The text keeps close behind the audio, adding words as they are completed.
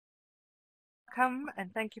welcome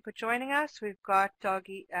and thank you for joining us. We've got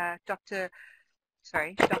Dr.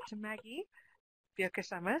 Maggy,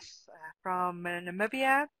 Beukes-Amiss from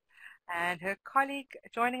Namibia, and her colleague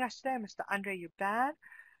joining us today, Mr. Joubert,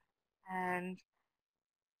 and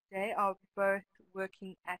they are both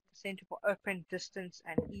working at the Center for Open Distance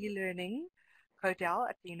and eLearning, CODeL,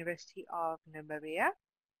 at the University of Namibia.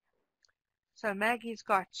 So Maggy's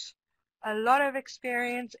got a lot of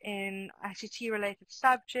experience in ICT-related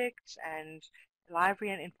subjects and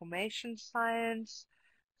library and information science.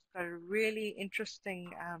 She's got a really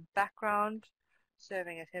interesting background,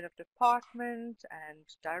 serving as head of department and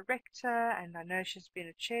director, and I know she's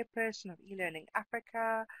been a chairperson of eLearning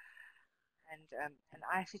Africa and an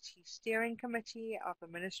ICT steering committee of the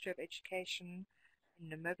Ministry of Education in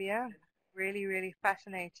Namibia. Really, really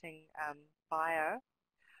fascinating bio.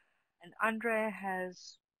 And Andre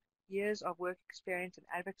has years of work experience in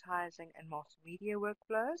advertising and multimedia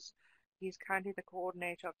workflows. He's currently the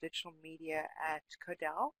coordinator of digital media at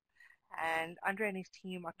CODeL. And Andre and his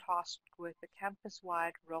team are tasked with the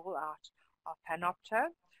campus-wide rollout of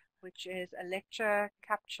Panopto, which is a lecture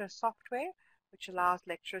capture software which allows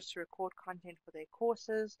lecturers to record content for their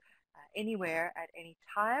courses anywhere at any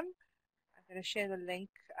time. I'm going to share the link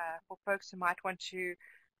for folks who might want to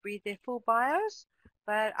read their full bios,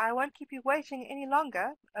 but I won't keep you waiting any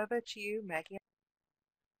longer. Over to you, Maggy.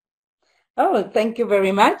 Oh, thank you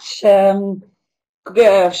very much. Shall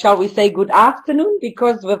we say good afternoon?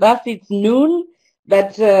 Because with us it's noon,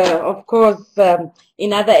 but of course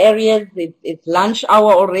in other areas it's lunch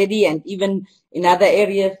hour already, and even in other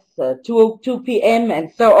areas 2 p.m.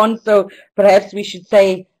 and so on. So perhaps we should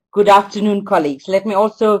say good afternoon, colleagues. Let me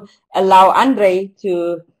also allow Andre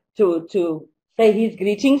to say his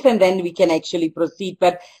greetings, and then we can actually proceed.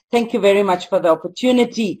 But thank you very much for the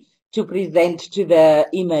opportunity to present to the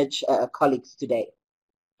Image colleagues today.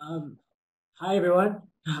 Hi everyone,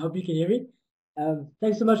 I hope you can hear me.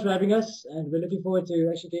 Thanks so much for having us, and we're looking forward to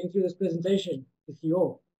actually getting through this presentation with you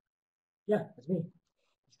all. Yeah, that's me.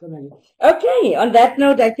 Let's go, Maggie. Okay, on that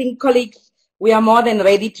note, I think, colleagues, we are more than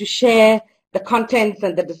ready to share the contents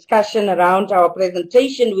and the discussion around our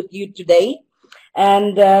presentation with you today.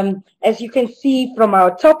 And as you can see from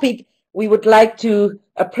our topic, we would like to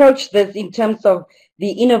approach this in terms of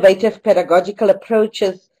the innovative pedagogical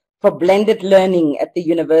approaches for blended learning at the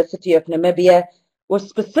University of Namibia, with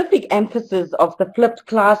specific emphasis of the flipped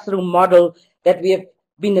classroom model that we have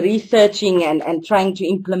been researching and trying to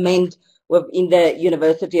implement within the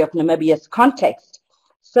University of Namibia's context.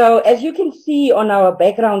 So as you can see on our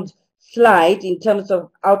background slide, in terms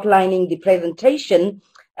of outlining the presentation,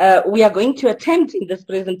 we are going to attempt in this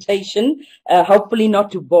presentation, hopefully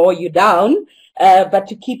not to bore you down, but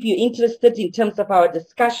to keep you interested in terms of our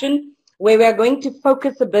discussion, where we are going to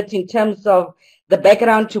focus a bit in terms of the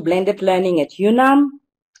background to blended learning at UNAM,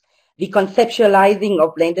 the conceptualizing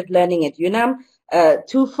of blended learning at UNAM,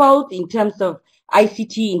 twofold in terms of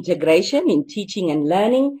ICT integration in teaching and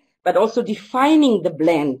learning, but also defining the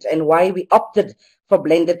blend and why we opted for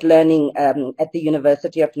blended learning at the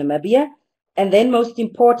University of Namibia. And then most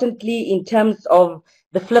importantly, in terms of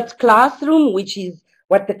the flipped classroom, which is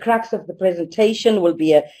what the crux of the presentation will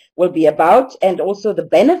be about, and also the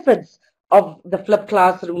benefits of the flipped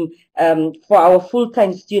classroom for our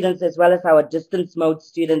full-time students as well as our distance mode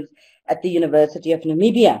students at the University of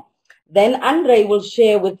Namibia. Then Andre will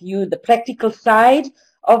share with you the practical side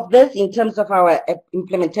of this in terms of our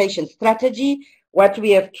implementation strategy, what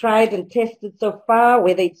we have tried and tested so far,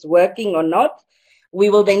 whether it's working or not. We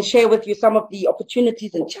will then share with you some of the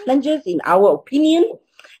opportunities and challenges in our opinion,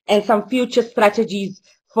 and some future strategies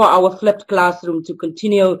for our flipped classroom to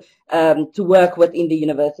continue to work within the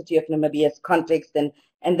University of Namibia's context,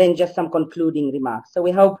 and then just some concluding remarks. So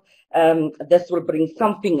we hope this will bring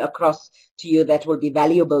something across to you that will be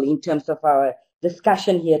valuable in terms of our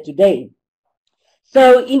discussion here today.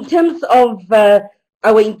 So in terms of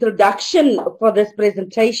our introduction for this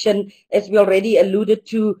presentation, as we already alluded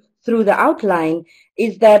to through the outline,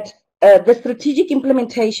 is that the strategic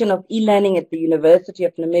implementation of e-learning at the University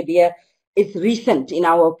of Namibia is recent in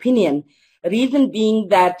our opinion. Reason being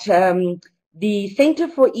that the Center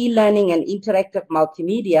for E-Learning and Interactive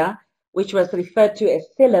Multimedia, which was referred to as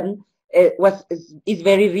CELM, is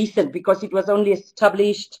very recent because it was only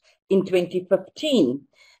established in 2015.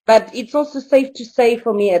 But it's also safe to say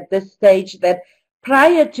for me at this stage that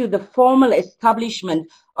prior to the formal establishment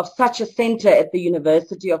of such a center at the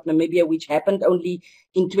University of Namibia, which happened only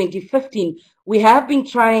in 2015, we have been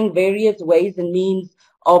trying various ways and means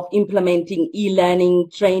of implementing e-learning,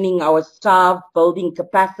 training our staff, building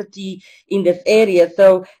capacity in this area.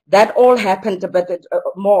 So that all happened a bit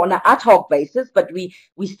more on an ad hoc basis, but we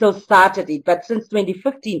still started it. But since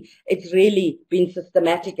 2015, it's really been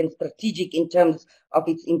systematic and strategic in terms of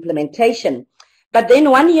its implementation. But then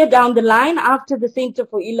 1 year down the line, after the Center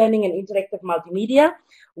for E-Learning and Interactive Multimedia,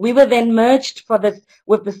 we were then merged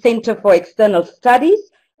with the Center for External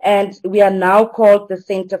Studies, and we are now called the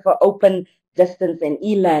Center for Open Distance and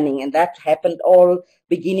E-Learning, and that happened all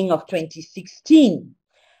beginning of 2016.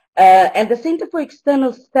 And the Center for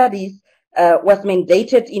External Studies was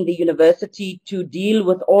mandated in the university to deal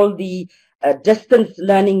with all the distance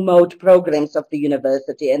learning mode programs of the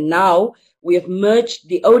university. And now we have merged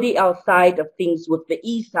the ODL side of things with the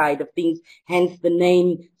E side of things, hence the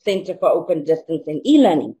name Center for Open Distance and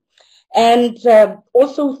E-Learning. And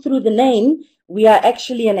also through the name, we are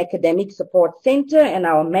actually an academic support center, and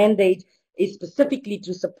our mandate is specifically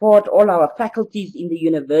to support all our faculties in the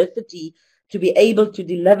university to be able to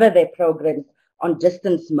deliver their programs on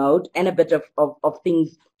distance mode and a bit of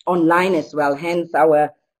things online as well, hence our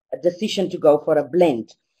decision to go for a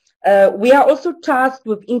blend. We are also tasked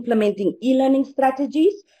with implementing e-learning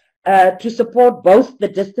strategies to support both the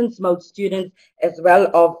distance mode students as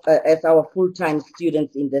well as our full-time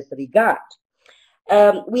students in this regard.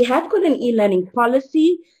 We have got an e-learning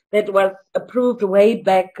policy that was approved way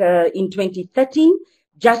back in 2013,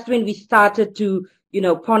 just when we started to,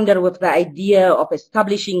 ponder with the idea of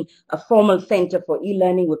establishing a formal center for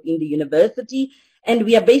e-learning within the university. And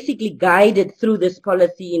we are basically guided through this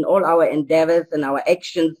policy in all our endeavors and our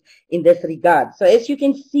actions in this regard. So as you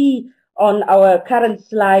can see on our current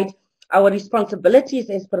slide, our responsibilities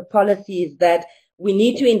as per policy is that we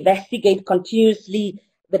need to investigate continuously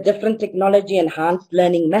the different technology enhanced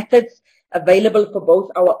learning methods available for both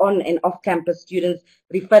our on and off-campus students,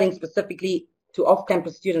 referring specifically to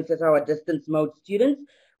off-campus students as our distance mode students.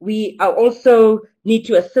 We also need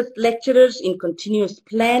to assist lecturers in continuous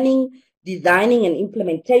planning, designing and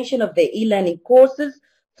implementation of their e-learning courses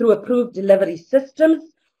through approved delivery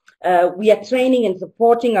systems. We are training and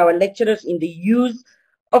supporting our lecturers in the use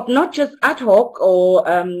of not just ad hoc or,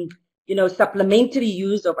 supplementary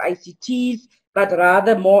use of ICTs, but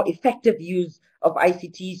rather more effective use of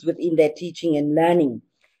ICTs within their teaching and learning.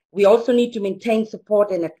 We also need to maintain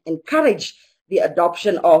support and encourage the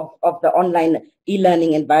adoption of the online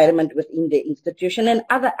e-learning environment within the institution and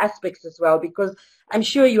other aspects as well, because I'm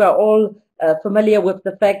sure you are all familiar with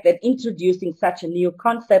the fact that introducing such a new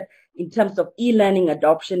concept in terms of e-learning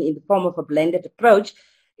adoption in the form of a blended approach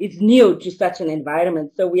is new to such an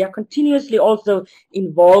environment. So we are continuously also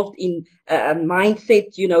involved in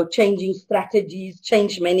mindset, changing strategies,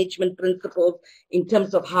 change management principles in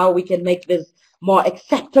terms of how we can make this more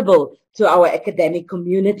acceptable to our academic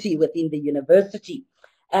community within the university.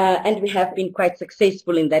 And we have been quite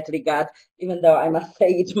successful in that regard, even though I must say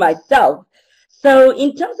it myself. So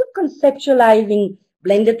in terms of conceptualizing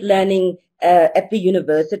blended learning at the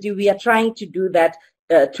university, we are trying to do that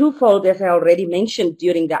twofold, as I already mentioned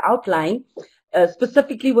during the outline,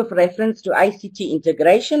 specifically with reference to ICT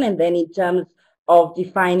integration and then in terms of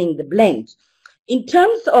defining the blend. In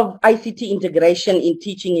terms of ICT integration in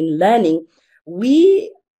teaching and learning,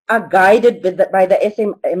 we are guided by the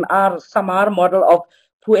SAMR model of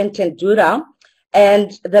Puentedura.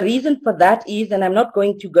 And the reason for that is, and I'm not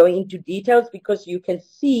going to go into details because you can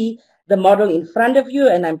see the model in front of you,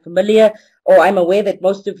 and I'm aware that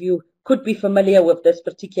most of you could be familiar with this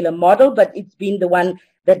particular model, but it's been the one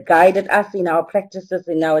that guided us in our practices,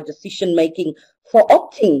 in our decision making for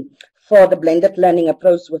opting for the blended learning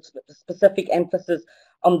approach with specific emphasis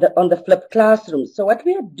on the flipped classroom. So what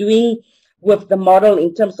we are doing with the model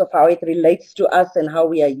in terms of how it relates to us and how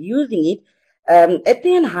we are using it at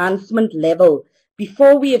the enhancement level,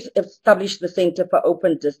 before we have established the Center for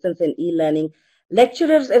Open Distance and E-Learning,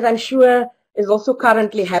 lecturers, as I'm sure is also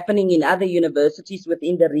currently happening in other universities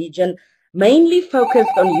within the region, mainly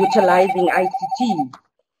focused on utilizing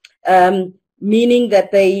ICT, meaning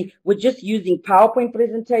that they were just using PowerPoint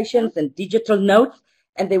presentations and digital notes,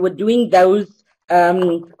 and they were doing those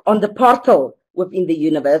on the portal within the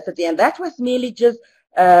university. And that was merely just,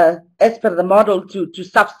 as per the model, to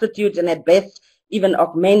substitute and at best even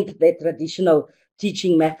augment their traditional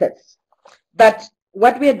teaching methods. But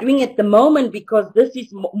what we are doing at the moment, because this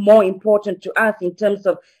is more important to us in terms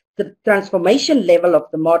of the transformation level of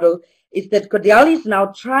the model, is that CODeL is now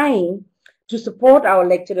trying to support our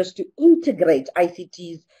lecturers to integrate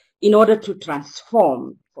ICTs in order to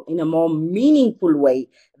transform in a more meaningful way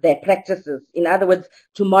their practices. In other words,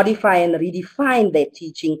 to modify and redefine their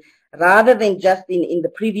teaching rather than just in the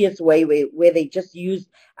previous way where they just used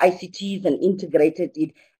ICTs and integrated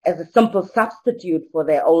it as a simple substitute for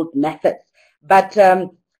their old methods. But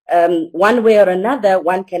one way or another,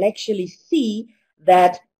 one can actually see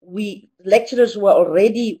that lecturers were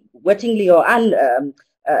already wittingly or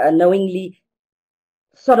unknowingly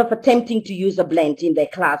sort of attempting to use a blend in their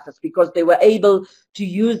classes, because they were able to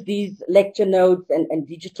use these lecture notes and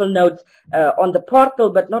digital notes on the portal,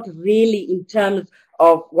 but not really in terms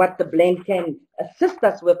of what the blend can assist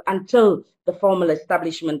us with until the formal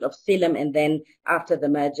establishment of CODeL, and then after the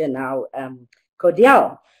merger now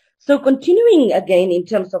CODeL. So continuing again in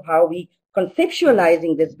terms of how we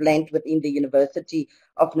conceptualizing this blend within the University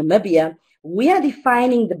of Namibia, we are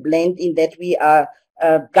defining the blend in that we are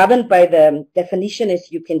governed by the definition,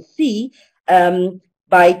 as you can see,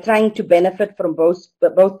 by trying to benefit from both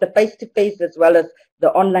the face-to-face as well as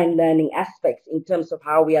the online learning aspects in terms of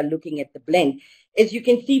how we are looking at the blend. As you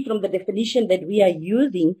can see from the definition that we are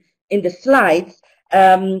using in the slides,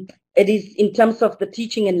 it is in terms of the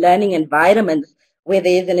teaching and learning environments where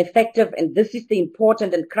there is an effective, and this is the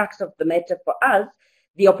important and crux of the matter for us,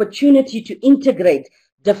 the opportunity to integrate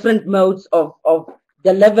different modes of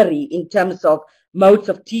delivery in terms of modes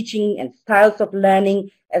of teaching and styles of learning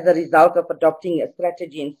as a result of adopting a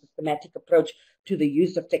strategy and systematic approach to the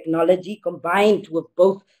use of technology combined with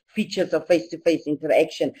both features of face-to-face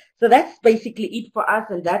interaction. So that's basically it for us,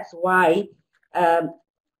 and that's why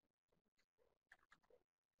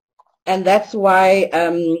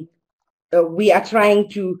we are trying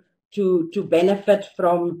to benefit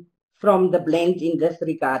from the blend in this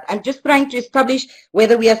regard. I'm just trying to establish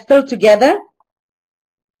whether we are still together.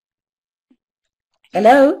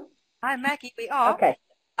 Hello? Hi, Maggie, we are. Okay.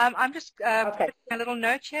 I'm just putting a little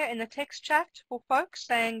note here in the text chat for folks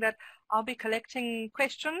saying that I'll be collecting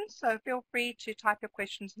questions, so feel free to type your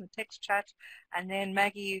questions in the text chat, and then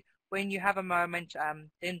Maggie, when you have a moment,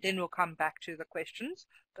 then we'll come back to the questions.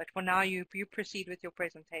 But for now, you proceed with your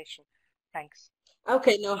presentation. Thanks.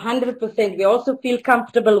 Okay, no, 100%. We also feel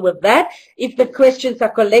comfortable with that. If the questions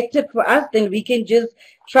are collected for us, then we can just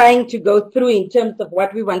trying to go through in terms of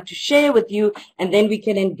what we want to share with you, and then we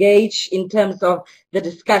can engage in terms of the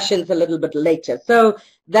discussions a little bit later. So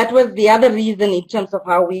that was the other reason in terms of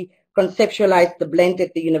how we conceptualized the blend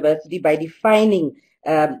at the university, by defining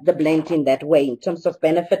the blend in that way in terms of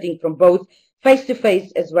benefiting from both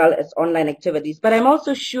face-to-face as well as online activities. But I'm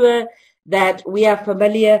also sure that we are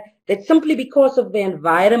familiar that simply because of the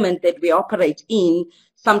environment that we operate in,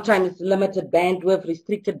 sometimes limited bandwidth,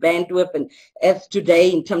 restricted bandwidth, and as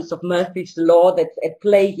today in terms of Murphy's Law that's at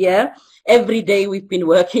play here, every day we've been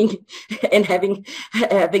working and having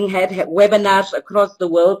had webinars across the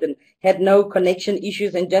world and had no connection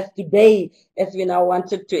issues, and just today, as we now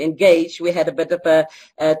wanted to engage, we had a bit of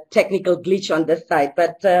a technical glitch on this side.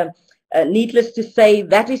 But needless to say,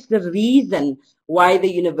 that is the reason why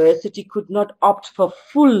the university could not opt for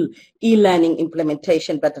full e-learning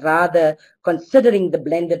implementation, but rather considering the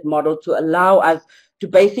blended model to allow us to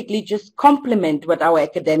basically just complement what our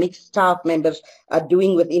academic staff members are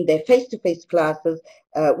doing within their face-to-face classes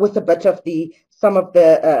with a bit of some of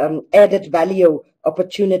the added value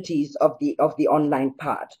opportunities of the online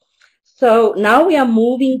part. So now we are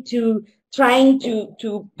moving to trying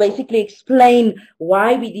to basically explain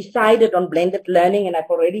why we decided on blended learning, and I've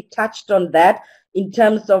already touched on that in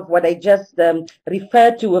terms of what I just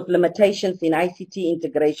referred to with limitations in ICT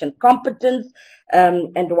integration competence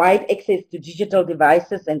and wide access to digital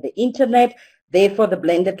devices and the internet. Therefore, the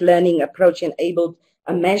blended learning approach enabled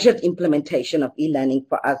a measured implementation of e-learning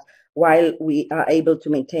for us, while we are able to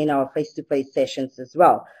maintain our face-to-face sessions as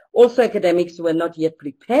well. Also, academics were not yet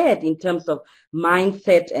prepared in terms of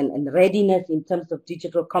mindset and readiness in terms of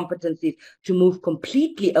digital competencies to move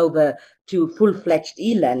completely over to full-fledged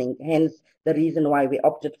e-learning, hence the reason why we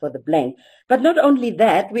opted for the blend. But not only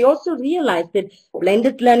that, we also realized that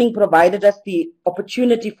blended learning provided us the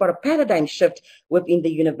opportunity for a paradigm shift within the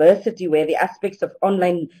university, where the aspects of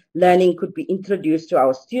online learning could be introduced to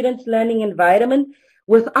our students' learning environment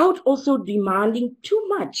without also demanding too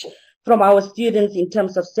much from our students in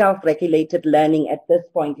terms of self-regulated learning at this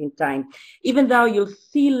point in time. Even though you'll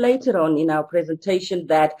see later on in our presentation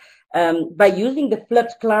that by using the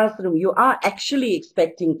flipped classroom, you are actually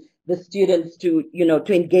expecting the students to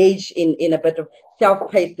engage in a bit of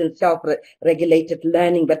self-paced and self-regulated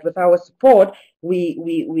learning. But with our support,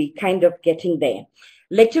 we kind of getting there.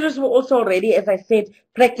 Lecturers were also already, as I said,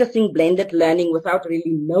 practicing blended learning without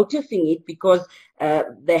really noticing it, because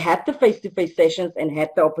they had the face-to-face sessions and had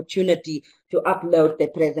the opportunity to upload their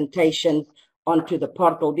presentations onto the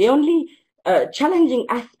portal. The only challenging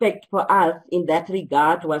aspect for us in that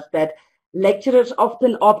regard was that lecturers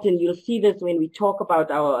often opt, and you'll see this when we talk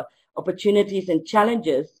about our opportunities and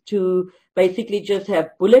challenges, to basically just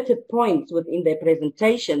have bulleted points within their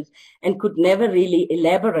presentations and could never really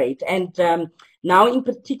elaborate. And now in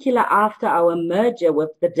particular, after our merger with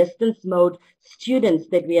the distance mode students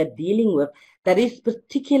that we are dealing with, that is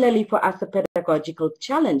particularly for us a pedagogical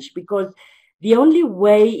challenge, because the only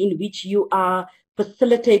way in which you are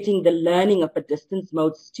facilitating the learning of a distance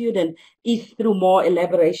mode student is through more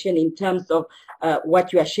elaboration in terms of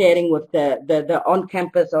what you are sharing with the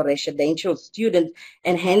on-campus or residential students,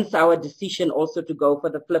 and hence our decision also to go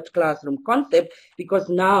for the flipped classroom concept, because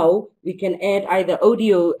now we can add either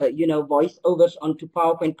audio, voiceovers onto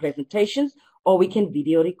PowerPoint presentations, or we can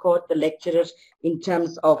video record the lecturers in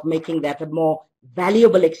terms of making that a more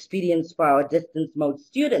valuable experience for our distance mode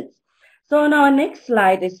students. So on our next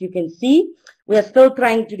slide, as you can see, we are still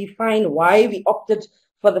trying to define why we opted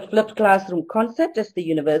for the flipped classroom concept at the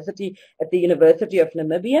University of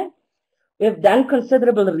Namibia. We have done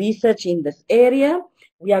considerable research in this area.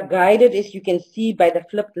 We are guided, as you can see, by the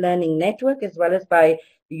Flipped Learning Network as well as by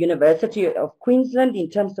the University of Queensland in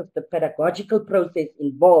terms of the pedagogical process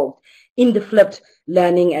involved in the flipped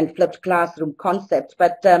learning and flipped classroom concept.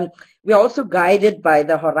 But we're also guided by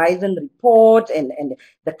the Horizon report and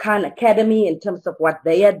the Khan Academy in terms of what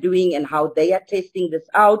they are doing and how they are testing this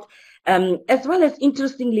out. As well as,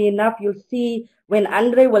 interestingly enough, you'll see when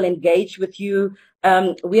Andre will engage with you,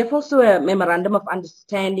 we have also a memorandum of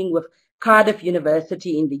understanding with Cardiff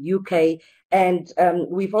University in the UK, and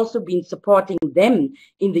we've also been supporting them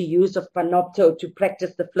in the use of Panopto to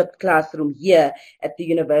practice the flipped classroom here at the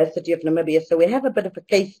University of Namibia. So we have a bit of a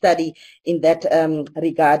case study in that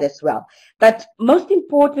regard as well. But most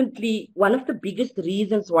importantly, one of the biggest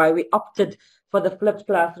reasons why we opted for the flipped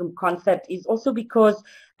classroom concept is also because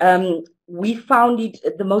we found it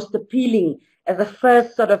the most appealing as a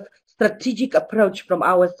first sort of strategic approach from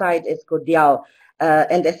our side as CODeL,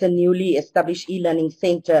 and as a newly established eLearning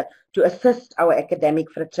center to assist our academic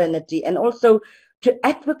fraternity, and also to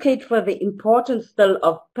advocate for the importance still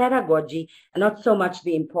of pedagogy and not so much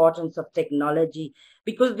the importance of technology.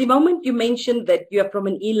 Because the moment you mention that you are from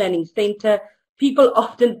an e-learning center, people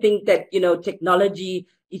often think that, technology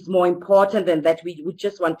is more important and that we would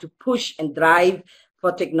just want to push and drive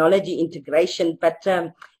for technology integration. But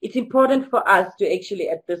it's important for us to actually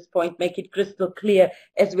at this point make it crystal clear,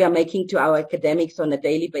 as we are making to our academics on a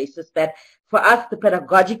daily basis, that for us the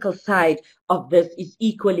pedagogical side of this is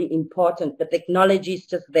equally important. The technology is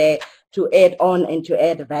just there to add on and to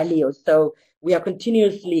add value. So we are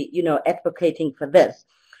continuously, advocating for this.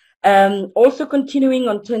 Also continuing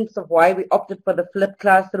on terms of why we opted for the flipped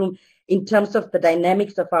classroom in terms of the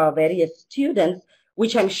dynamics of our various students,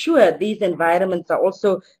 which I'm sure these environments are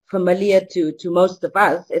also familiar to most of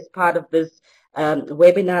us as part of this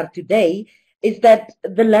webinar today, is that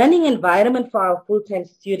the learning environment for our full-time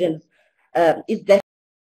students is definitely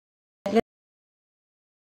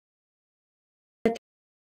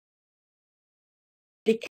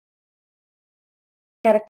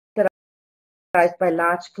characterized by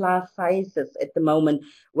large class sizes at the moment,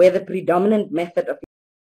 where the predominant method of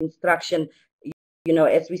instruction,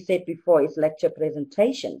 as we said before, is lecture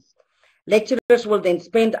presentations. Lecturers will then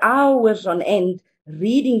spend hours on end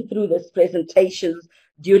reading through these presentations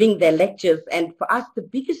during their lectures. And for us, the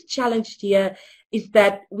biggest challenge here is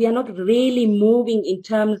that we are not really moving in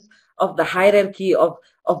terms of the hierarchy of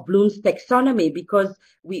Bloom's taxonomy, because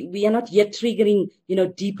we are not yet triggering,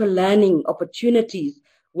 deeper learning opportunities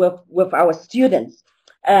with our students.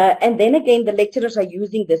 And then again, the lecturers are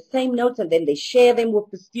using the same notes and then they share them with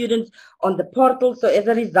the students on the portal. So as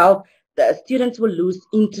a result, the students will lose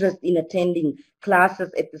interest in attending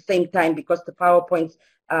classes at the same time because the PowerPoints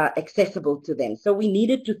are accessible to them. So we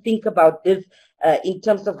needed to think about this in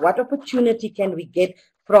terms of what opportunity can we get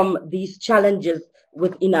from these challenges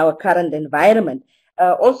within our current environment.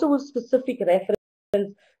 Also with specific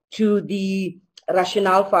reference to the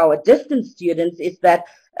rationale for our distance students is that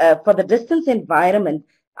for the distance environment,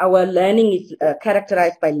 our learning is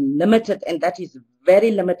characterized by limited, and that is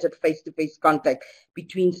very limited, face-to-face contact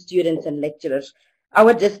between students and lecturers.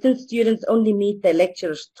 Our distance students only meet their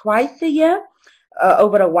lecturers twice a year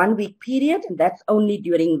over a 1-week period, and that's only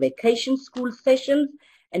during vacation school sessions.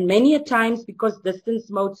 And many a times, because distance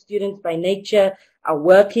mode students by nature are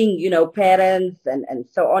working, parents and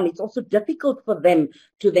so on, it's also difficult for them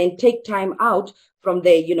to then take time out from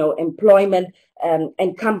their, employment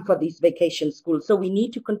and come for these vacation schools. So we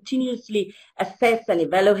need to continuously assess and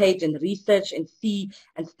evaluate and research and see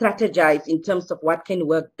and strategize in terms of what can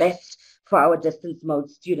work best for our distance mode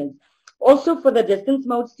students. Also, for the distance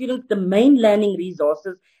mode students, the main learning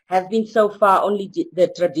resources has been so far only the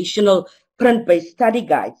traditional print-based study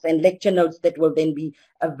guides and lecture notes that will then be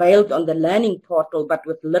availed on the learning portal, but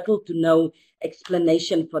with little to no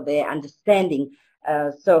explanation for their understanding.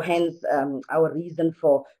 So hence our reason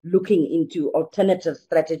for looking into alternative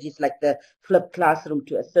strategies like the flipped classroom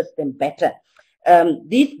to assist them better.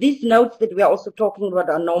 These notes that we are also talking about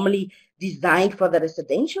are normally designed for the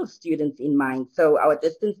residential students in mind. So our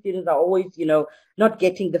distance students are always, not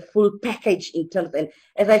getting the full package in terms, and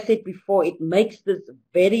as I said before, it makes this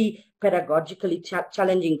very pedagogically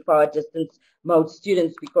challenging for our distance mode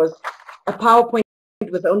students, because a PowerPoint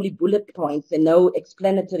with only bullet points and no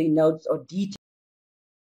explanatory notes or details,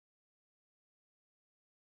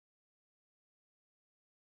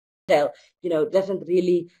 doesn't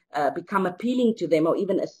really become appealing to them or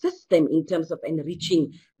even assist them in terms of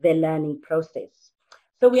enriching their learning process.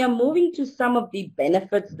 So we are moving to some of the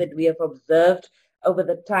benefits that we have observed over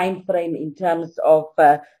the time frame in terms of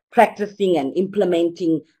practicing and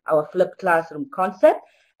implementing our flipped classroom concept.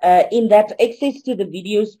 In that, access to the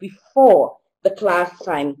videos before the class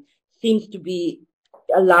time seems to be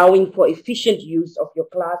allowing for efficient use of your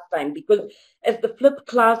class time, because as the flipped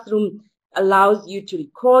classroom allows you to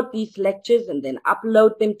record these lectures and then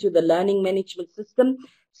upload them to the learning management system,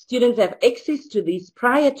 students have access to these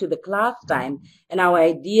prior to the class time. And our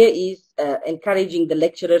idea is encouraging the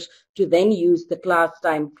lecturers to then use the class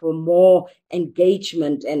time for more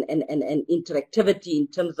engagement and interactivity in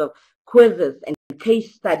terms of quizzes and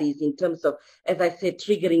case studies, in terms of, as I said,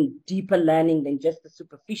 triggering deeper learning than just the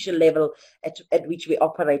superficial level at which we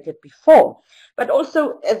operated before. But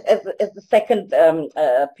also, as the second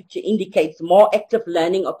picture indicates, more active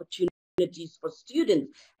learning opportunities for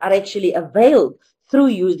students are actually availed through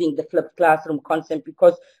using the flipped classroom concept,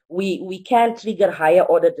 because we can trigger higher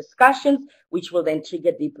order discussions, which will then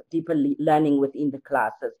trigger deeper learning within the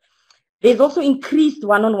classes. There's also increased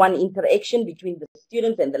one-on-one interaction between the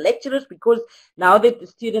students and the lecturers, because now that the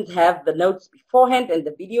students have the notes beforehand and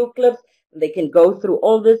the video clips, they can go through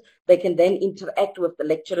all this, they can then interact with the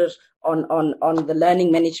lecturers on the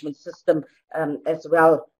learning management system as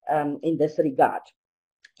well in this regard.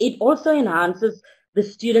 It also enhances the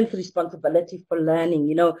students' responsibility for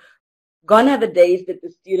learning. Gone are the days that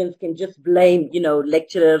the students can just blame,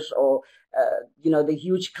 lecturers or, the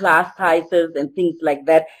huge class sizes and things like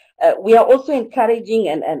that. We are also encouraging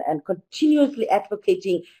and continuously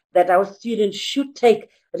advocating that our students should take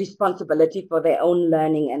responsibility for their own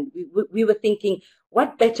learning. And we were thinking,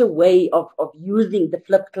 what better way of using the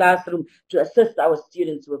flipped classroom to assist our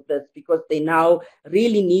students with this, because they now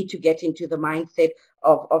really need to get into the mindset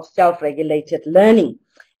of self-regulated learning.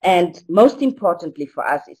 And most importantly for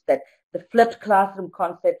us is that the flipped classroom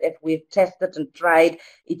concept, as we've tested and tried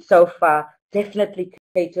it so far, definitely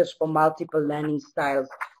caters for multiple learning styles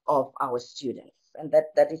of our students. And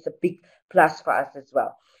that is a big plus for us as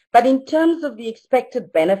well. But in terms of the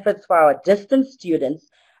expected benefits for our distance students,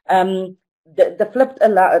 the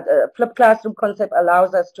flipped classroom concept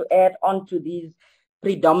allows us to add on to these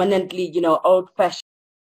predominantly, old-fashioned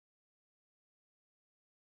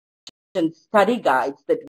study guides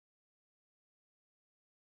that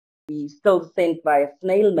we still send via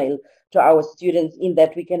snail mail to our students, in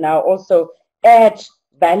that we can now also add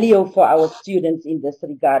value for our students in this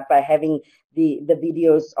regard by having the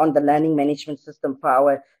videos on the learning management system for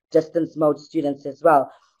our distance mode students as well.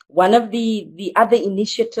 One of the other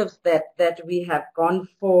initiatives that we have gone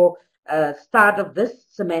for start of this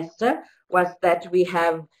semester was that we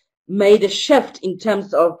have made a shift in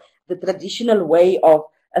terms of the traditional way of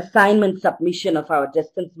assignment submission of our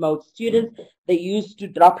distance mode students. They used to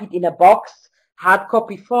drop it in a box, hard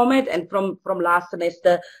copy format, and from last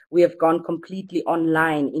semester we have gone completely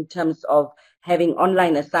online in terms of having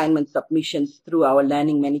online assignment submissions through our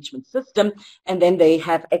learning management system, and then they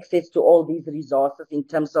have access to all these resources in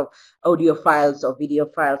terms of audio files or video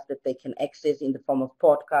files that they can access in the form of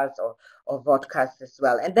podcasts or vodcasts as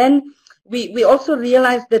well. And then we also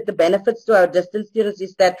realized that the benefits to our distance students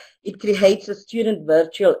is that it creates a student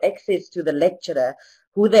virtual access to the lecturer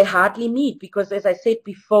who they hardly meet, because as I said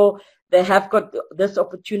before, they have got this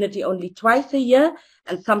opportunity only twice a year,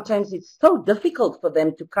 and sometimes it's so difficult for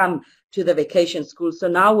them to come to the vacation school. So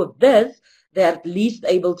now with this, they're at least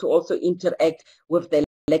able to also interact with their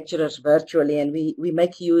lecturers virtually, and we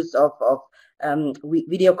make use of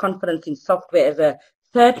video conferencing software as a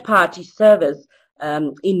third-party service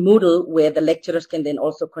in Moodle, where the lecturers can then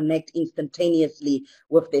also connect instantaneously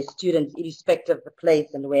with their students, irrespective of the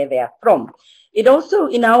place and where they are from. It also,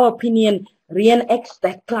 in our opinion, reenacts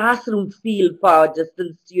that classroom feel for our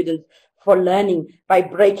distance students for learning by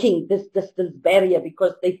breaking this distance barrier,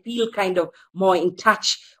 because they feel kind of more in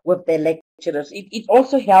touch with their lecturers. It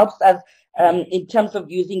also helps us in terms of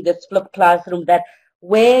using this flipped classroom, that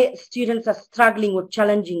where students are struggling with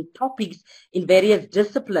challenging topics in various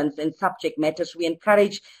disciplines and subject matters, we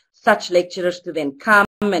encourage such lecturers to then come,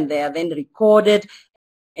 and they are then recorded,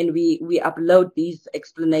 and we upload these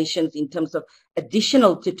explanations in terms of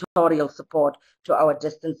additional tutorial support to our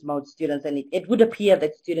distance mode students. And it would appear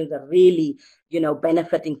that students are really,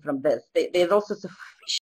 benefiting from this. There's also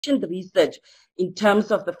sufficient research in terms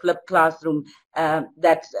of the flipped classroom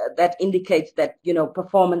that indicates that,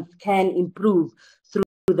 performance can improve through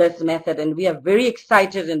this method. And we are very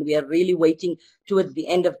excited, and we are really waiting towards the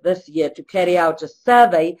end of this year to carry out a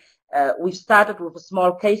survey. We've started with a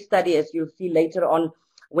small case study, as you'll see later on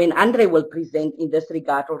when Andre will present in this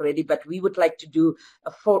regard already, but we would like to do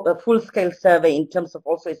a full-scale survey in terms of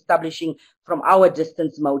also establishing from our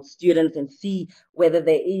distance mode students and see whether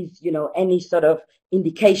there is, any sort of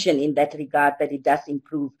indication in that regard that it does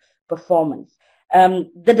improve performance.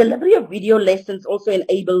 The delivery of video lessons also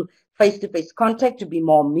enable face-to-face contact to be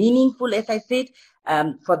more meaningful, as I said,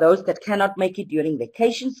 for those that cannot make it during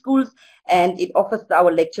vacation schools, and it offers our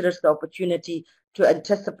lecturers the opportunity to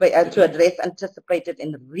address anticipated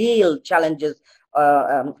and real challenges,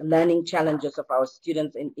 learning challenges of our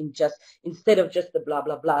students instead of just the blah,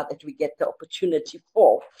 blah, blah that we get the opportunity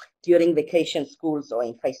for during vacation schools or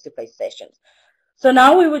in face-to-face sessions. So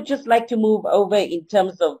now we would just like to move over in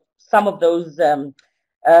terms of some of those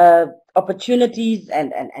opportunities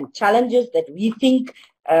and challenges that we think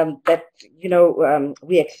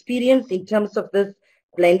we experience in terms of this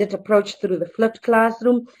blended approach through the flipped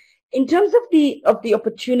classroom. In terms of the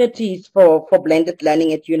opportunities for blended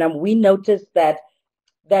learning at UNAM, we noticed that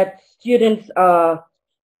students are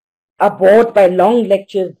bored by long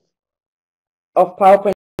lectures of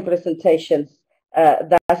PowerPoint presentations,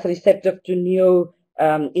 thus receptive to new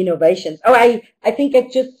innovations. Oh, I think I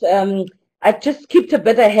just skipped a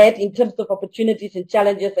bit ahead in terms of opportunities and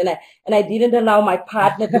challenges, and I didn't allow my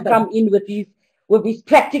partner to come in with his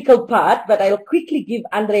practical part, but I'll quickly give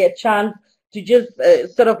Andre a chance to just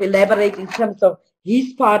sort of elaborate in terms of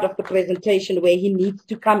his part of the presentation, where he needs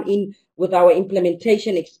to come in with our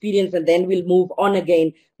implementation experience, and then we'll move on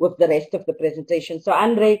again with the rest of the presentation. So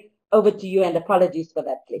Andre, over to you, and apologies for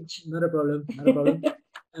that glitch. Not a problem, not a problem.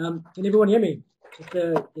 Can everyone hear me?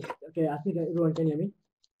 Okay, I think everyone can hear me.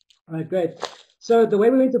 All right, great. So the way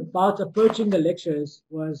we went about approaching the lectures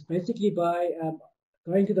was basically by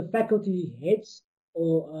going to the faculty heads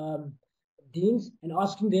or deans and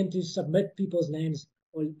asking them to submit people's names,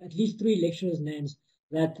 or at least 3 lecturers' names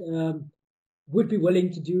that would be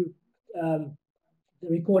willing to do the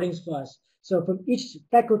recordings for us. So from each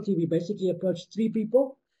faculty, we basically approached 3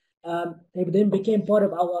 people. They then became part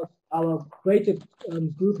of our greater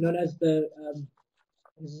group known as the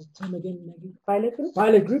is it term again, Maggy? Pilot group?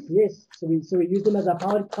 Pilot group, yes. So we use them as our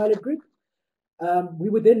pilot group. We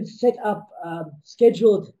would then set up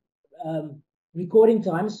scheduled recording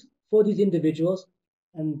times for these individuals,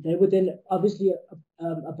 and they would then obviously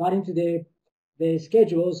according to their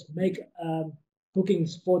schedules make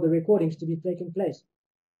bookings for the recordings to be taking place.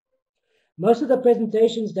 Most of the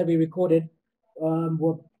presentations that we recorded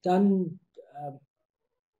were done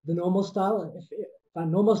the normal style. By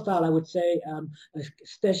normal style, I would say a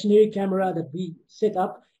stationary camera that we set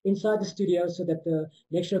up inside the studio so that the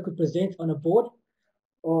lecturer could present on a board,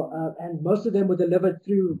 and most of them were delivered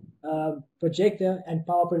through projector and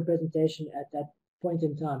PowerPoint presentation at that point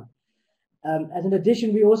in time. As an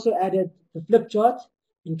addition, we also added the flip chart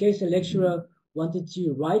in case a lecturer wanted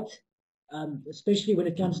to write, especially when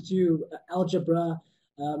it comes to algebra,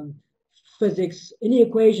 physics, any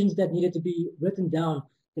equations that needed to be written down.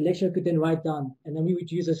 The lecturer could then write down, and then we would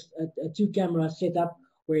use a 2-camera setup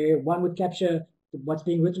where one would capture what's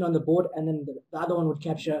being written on the board, and then the other one would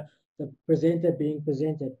capture the presenter being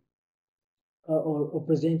presented or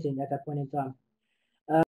presenting at that point in time.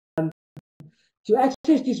 To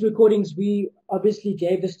access these recordings, we obviously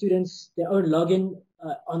gave the students their own login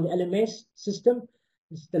on the LMS system.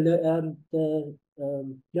 It's the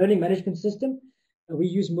learning management system. We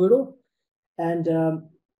use Moodle, and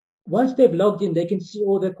once they've logged in, they can see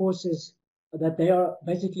all the courses that they are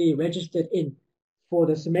basically registered in for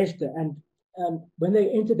the semester. And when they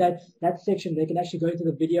enter that section, they can actually go into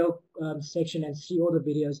the video section and see all the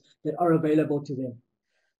videos that are available to them.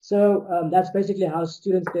 So that's basically how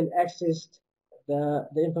students then accessed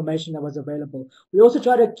the information that was available. We also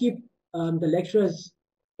try to keep the lecturers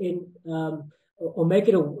in or make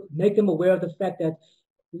them aware of the fact that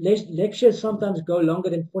lectures sometimes go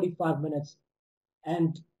longer than 45 minutes.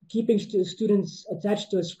 And keeping students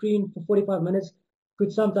attached to a screen for 45 minutes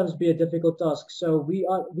could sometimes be a difficult task. So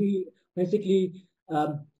we basically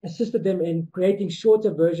assisted them in creating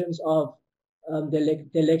shorter versions of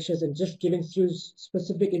their lectures and just giving through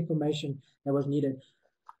specific information that was needed.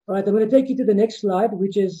 All right, I'm going to take you to the next slide,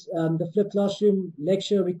 which is the flipped classroom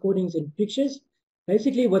lecture recordings in pictures.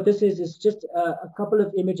 Basically, what this is just a couple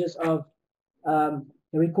of images of the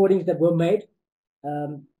recordings that were made.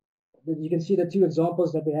 You can see the two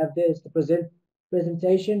examples that we have there is the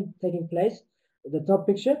presentation taking place, the top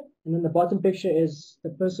picture, and then the bottom picture is the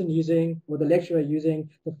person using, or the lecturer using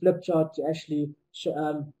the flip chart to actually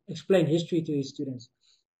explain history to his students.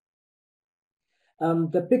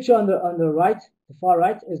 The picture on the right, the far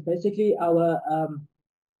right, is basically our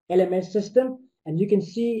LMS system, and you can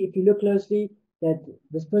see if you look closely that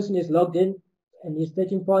this person is logged in and he's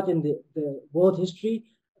taking part in the world history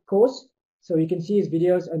course. So you can see his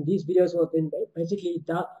videos, and these videos are then basically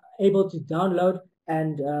able to download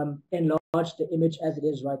and enlarge the image as it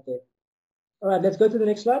is right there. All right, let's go to the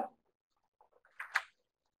next slide.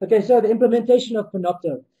 Okay, so the implementation of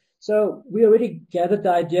Puentedura. So we already gathered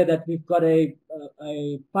the idea that we've got a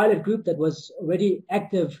pilot group that was already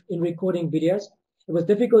active in recording videos. It was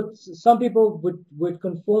difficult. Some people would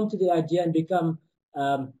conform to the idea and become,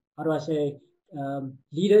 how do I say,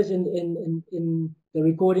 leaders in the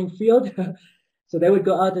recording field. So they would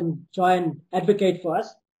go out and try and advocate for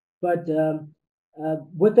us. But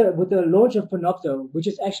with the launch of Puentedura, which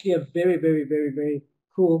is actually a very, very, very, very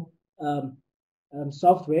cool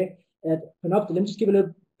software at Puentedura, let me just give a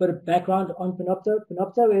little bit of background on Puentedura.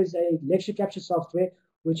 Puentedura is a lecture capture software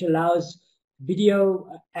which allows video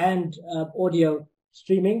and audio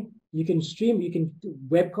streaming. You can stream, you can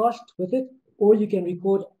webcast with it, or you can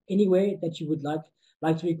record anywhere that you would like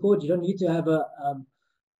to record. You don't need to have a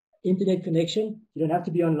internet connection. You don't have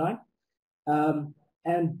to be online.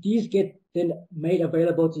 And these get then made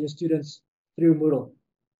available to your students through Moodle.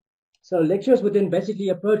 So lecturers would then basically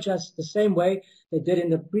approach us the same way they did in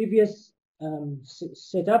the previous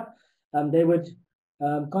setup. They would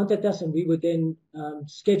contact us, and we would then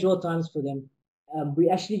schedule times for them. We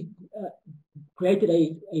actually created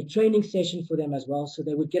a training session for them as well, so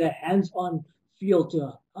they would get a hands-on feel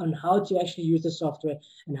on how to actually use the software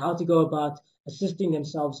and how to go about assisting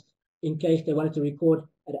themselves in case they wanted to record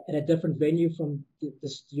at a different venue from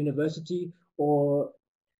this university, or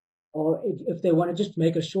if they want to just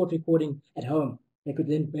make a short recording at home, they could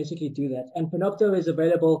then basically do that. And Puentedura is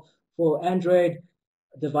available for Android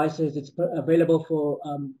devices. It's available for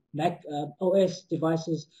Mac OS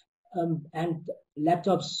devices and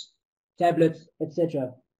laptops, tablets,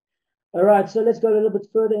 etc. All right, so let's go a little bit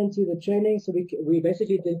further into the training. So we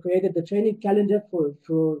basically then created the training calendar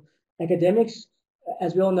for academics.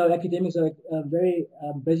 As we all know, academics are very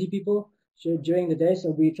busy people during the day,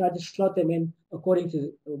 so we tried to slot them in according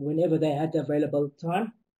to whenever they had the available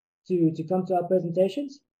time to come to our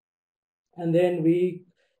presentations. And then we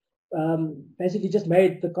basically just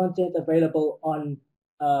made the content available on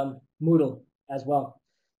Moodle as well.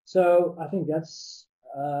 So I think that's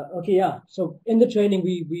okay. Yeah. So in the training,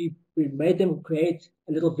 we made them create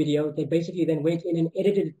a little video. They basically then went in and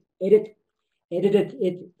edited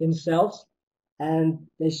it themselves, and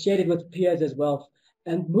they shared it with peers as well.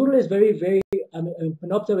 And Moodle is very, very,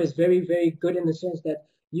 Puentedura is very, very good in the sense that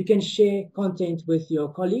you can share content with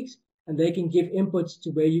your colleagues, and they can give inputs to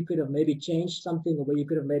where you could have maybe changed something, or where you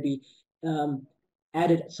could have maybe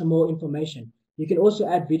added some more information. You can also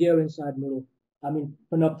add video inside Moodle,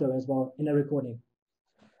 Puentedura as well in a recording.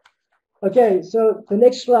 Okay, so the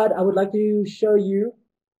next slide, I would like to show you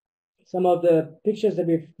some of the pictures that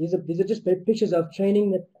these are just pictures of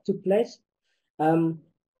training that took place.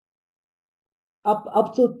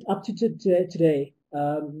 Up to today,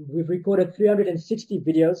 we've recorded 360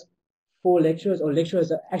 videos for lecturers, or lecturers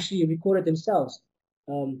that actually recorded themselves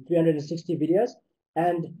 360 videos.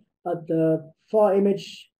 And at the far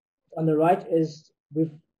image on the right is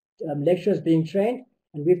with lecturers being trained,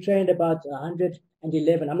 and we've trained about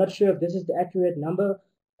 111. I'm not sure if this is the accurate number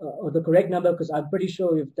or the correct number, because I'm pretty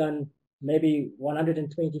sure we've done maybe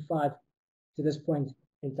 125 to this point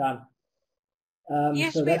in time.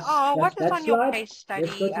 Yes, so we are. What is on your case study?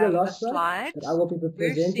 Let's go to the last slide that I will be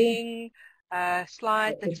presenting. A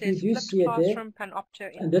slide that says flipped classroom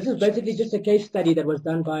Puentedura. And this is basically just a case study that was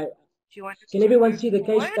done by. Do you want Can everyone see the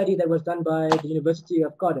case study that was done by the University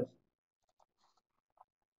of CODeL?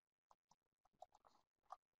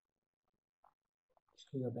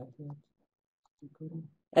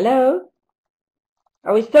 Hello?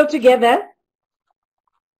 Are we still together?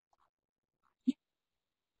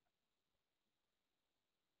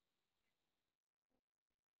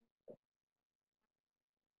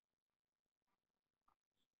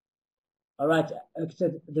 All right.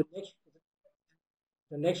 So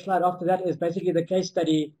the next slide after that is basically the case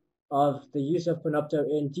study of the use of Panopto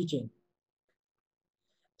in teaching.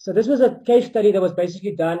 So this was a case study that was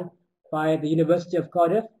basically done by the University of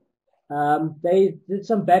CODeL. They did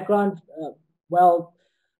some background. Well,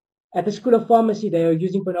 at the School of Pharmacy, they are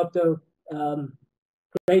using Panopto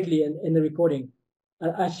greatly in the recording.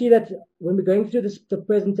 I see that when we're going through the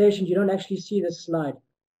presentation, you don't actually see this slide.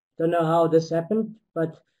 Don't know how this happened,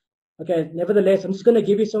 but okay. Nevertheless, I'm just going to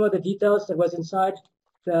give you some of the details that was inside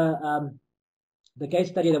the case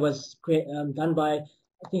study that was done by,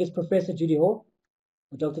 I think it's Professor Judy Hall,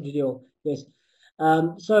 or Dr. Judy Hall. Yes.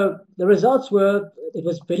 So the results were, it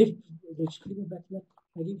was very.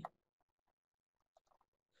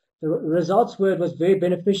 The results were, it was very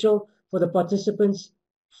beneficial for the participants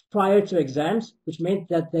prior to exams, which meant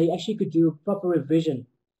that they actually could do proper revision.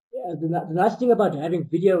 The nice thing about having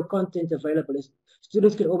video content available is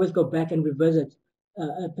students could always go back and revisit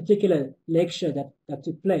a particular lecture that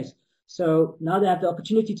took place. So now they have the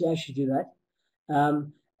opportunity to actually do that.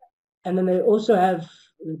 And then they also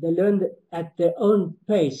they learn at their own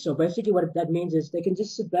pace. So basically what that means is they can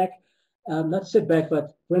just sit back, not sit back,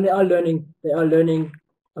 but when they are learning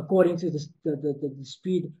according to the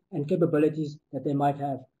speed and capabilities that they might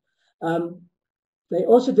have. They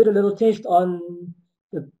also did a little test on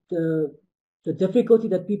the difficulty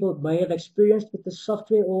that people may have experienced with the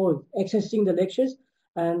software or accessing the lectures.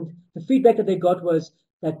 And the feedback that they got was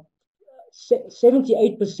that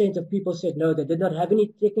 78% of people said no, they did not have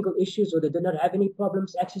any technical issues or they did not have any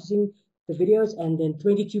problems accessing the videos. And then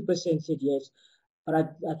 22% said yes. But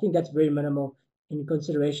I think that's very minimal in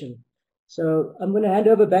consideration. So I'm going to hand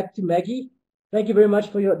over back to Maggie. Thank you very much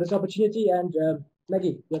for this opportunity. And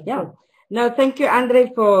Maggie. Yeah. No, thank you,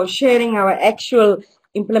 Andre, for sharing our actual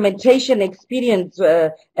implementation experience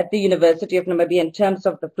at the University of Namibia in terms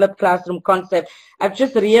of the flipped classroom concept. I've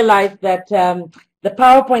just realized that the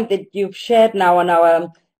PowerPoint that you've shared now on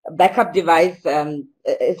our backup device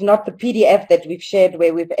is not the PDF that we've shared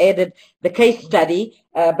where we've added the case study,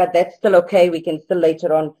 but that's still okay. We can still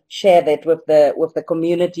later on share that with the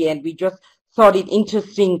community, and we just thought it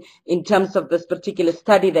interesting in terms of this particular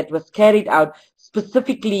study that was carried out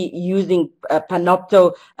specifically using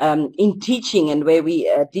Panopto in teaching, and where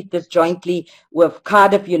we did this jointly with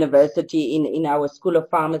Cardiff University in our School of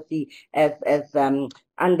Pharmacy, as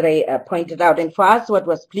Andre pointed out. And for us, what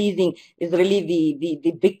was pleasing is really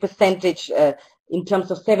the big percentage in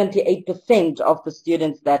terms of 78% of the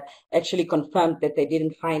students that actually confirmed that they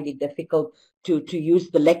didn't find it difficult to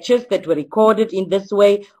use the lectures that were recorded in this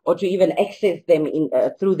way, or to even access them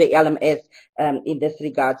through the LMS in this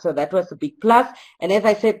regard. So that was a big plus. And as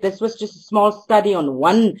I said, this was just a small study on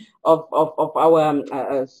one of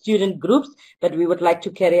our student groups, but we would like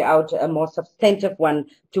to carry out a more substantive one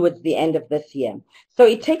towards the end of this year. So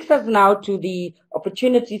it takes us now to the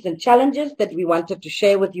opportunities and challenges that we wanted to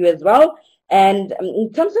share with you as well. And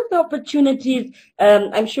in terms of the opportunities,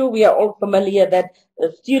 I'm sure we are all familiar that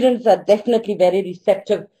students are definitely very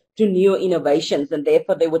receptive to new innovations, and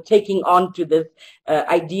therefore they were taking on to this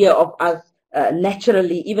idea of us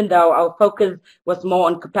naturally. Even though our focus was more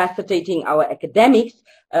on capacitating our academics,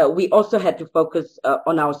 we also had to focus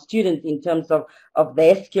on our students in terms of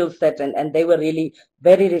their skill set, and they were really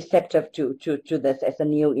very receptive to this as a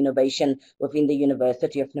new innovation within the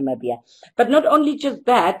University of Namibia. But not only just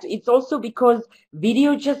that, it's also because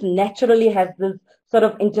video just naturally has this sort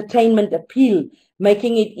of entertainment appeal,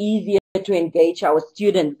 making it easier to engage our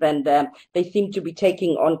students, and they seem to be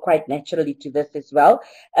taking on quite naturally to this as well.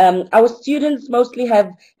 Our students mostly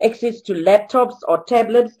have access to laptops or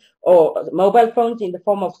tablets or mobile phones in the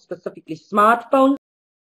form of specifically smartphones.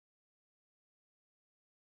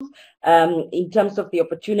 In terms of the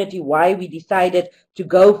opportunity, why we decided to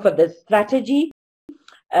go for this strategy.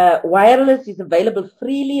 Wireless is available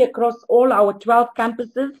freely across all our 12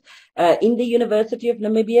 campuses in the University of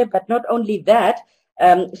Namibia, but not only that,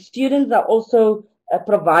 students are also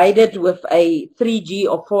provided with a 3G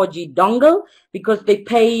or 4G dongle, because they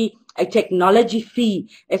pay a technology fee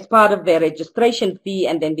as part of their registration fee,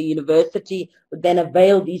 and then the university would then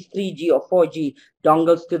avail these 3G or 4G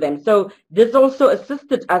dongles to them. So this also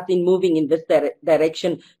assisted us in moving in this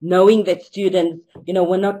direction, knowing that students,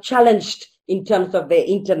 were not challenged in terms of their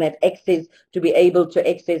internet access to be able to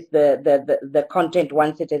access the content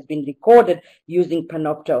once it has been recorded using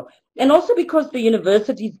Panopto. And also because the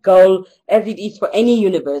university's goal, as it is for any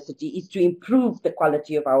university, is to improve the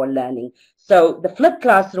quality of our learning. So the flipped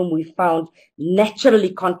classroom, we found,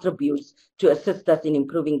 naturally contributes to assist us in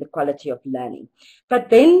improving the quality of learning. But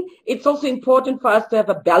then it's also important for us to have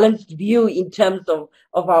a balanced view in terms of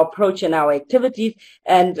our approach and our activities.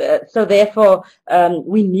 And so therefore,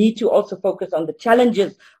 we need to also focus on the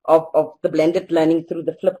challenges of the blended learning through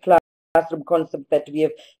the flipped classroom concept that we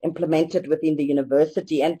have implemented within the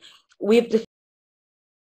university. And we've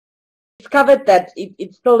discovered that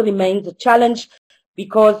it still remains a challenge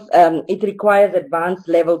because it requires advanced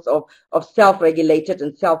levels of self-regulated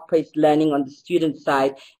and self-paced learning on the student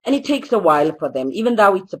side, and it takes a while for them, even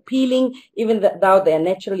though it's appealing, even though they're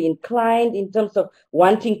naturally inclined in terms of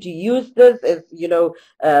wanting to use this, as you know,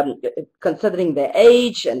 considering their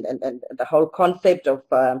age and the whole concept of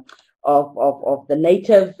the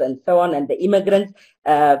natives and so on, and the immigrants,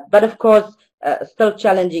 but of course still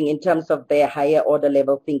challenging in terms of their higher order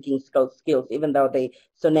level thinking skills, even though they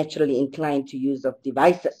so naturally inclined to use of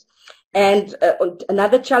devices. And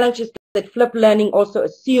another challenge is that flipped learning also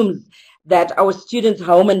assumes that our students'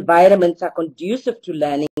 home environments are conducive to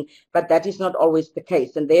learning, but that is not always the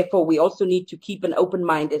case. And therefore, we also need to keep an open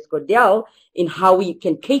mind as CODeL in how we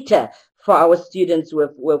can cater for our students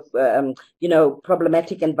with you know,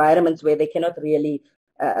 problematic environments where they cannot really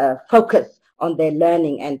focus on their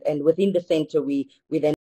learning, and within the center we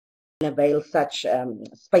then avail such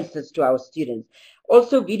spaces to our students.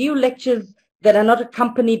 Also, video lectures that are not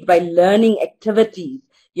accompanied by learning activities,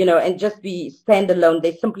 you know, and just be standalone,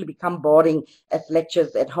 they simply become boring as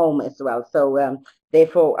lectures at home as well. So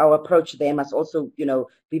therefore our approach there must also, you know,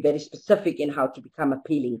 be very specific in how to become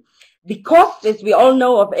appealing. The cost, as we all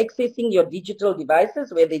know, of accessing your digital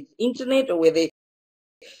devices, whether it's internet or whether,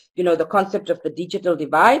 you know, the concept of the digital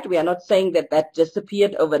divide, we are not saying that that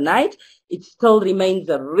disappeared overnight. It still remains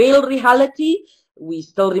a real reality. We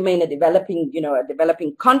still remain a developing, you know, a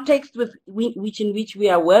developing context with in which we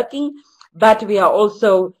are working. But we are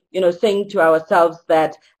also, you know, saying to ourselves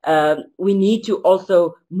that we need to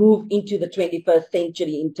also move into the 21st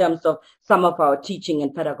century in terms of some of our teaching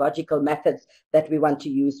and pedagogical methods that we want to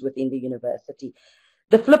use within the university.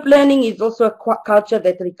 The flipped learning is also a culture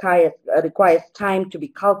that requires time to be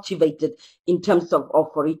cultivated in terms of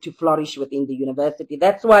for it to flourish within the university.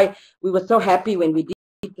 That's why we were so happy when we did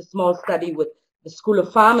the small study with the School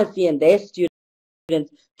of Pharmacy and their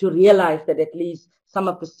students to realize that at least some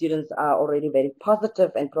of the students are already very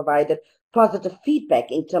positive and provided positive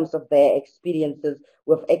feedback in terms of their experiences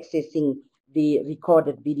with accessing the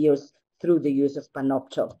recorded videos through the use of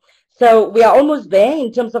Panopto. So we are almost there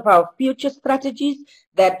in terms of our future strategies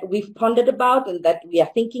that we've pondered about and that we are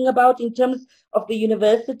thinking about in terms of the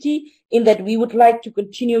university, in that we would like to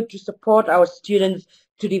continue to support our students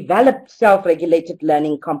to develop self-regulated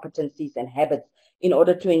learning competencies and habits in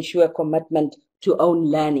order to ensure commitment to own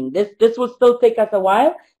learning. This will still take us a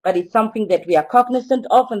while, but it's something that we are cognizant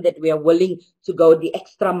of and that we are willing to go the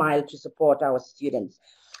extra mile to support our students.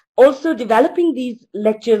 Also, developing these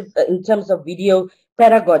lectures in terms of video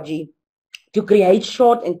pedagogy to create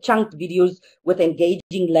short and chunked videos with engaging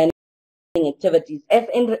learning activities. As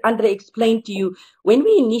Andre explained to you, when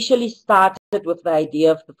we initially started with the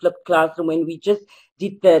idea of the flipped classroom, when we just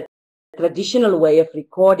did the traditional way of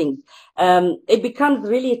recordings, it becomes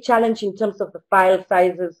really a challenge in terms of the file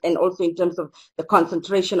sizes and also in terms of the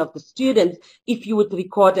concentration of the students if you would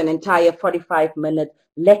record an entire 45-minute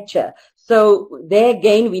lecture. So there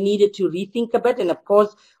again, we needed to rethink a bit, and of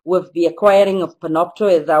course, with the acquiring of Panopto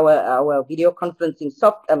as our video conferencing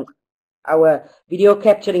our video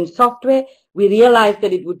capturing software, we realized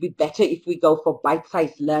that it would be better if we go for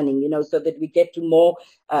bite-sized learning, you know, so that we get to more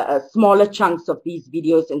smaller chunks of these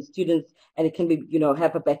videos and students, and it can be, you know,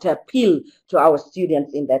 have a better appeal to our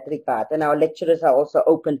students in that regard. And our lecturers are also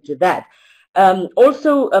open to that.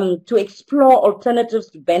 Also, to explore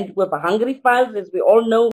alternatives to bandwidth hungry files, as we all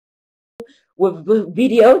know, with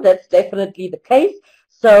video, that's definitely the case.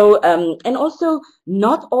 So, and also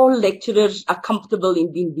not all lecturers are comfortable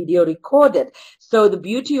in being video recorded. So the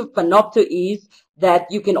beauty of Panopto is that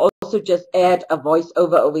you can also just add a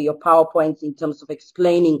voiceover over your PowerPoints in terms of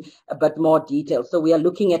explaining a bit more detail. So we are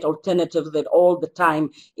looking at alternatives at all the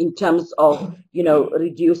time in terms of, you know,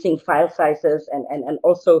 reducing file sizes and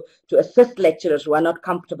also to assist lecturers who are not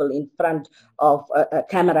comfortable in front of a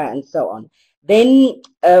camera and so on. Then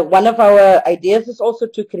one of our ideas is also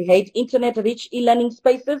to create internet-rich e-learning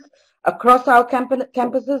spaces across our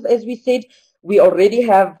campuses. As we said, we already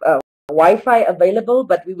have Wi-Fi available,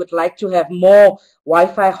 but we would like to have more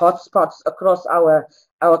Wi-Fi hotspots across our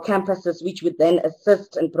campuses, which would then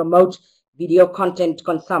assist and promote video content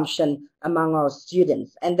consumption among our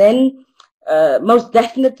students. And then most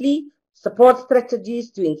definitely support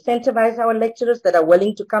strategies to incentivize our lecturers that are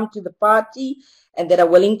willing to come to the party and that are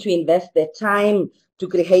willing to invest their time to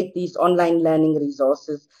create these online learning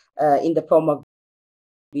resources in the form of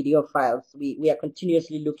video files. We are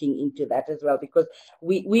continuously looking into that as well, because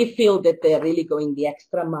we feel that they're really going the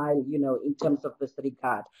extra mile, you know, in terms of this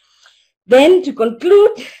regard. Then to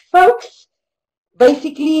conclude, folks,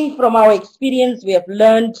 basically from our experience, we have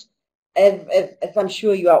learned, as I'm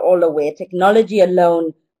sure you are all aware, technology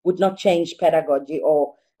alone would not change pedagogy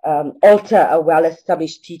or alter a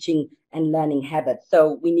well-established teaching and learning habits.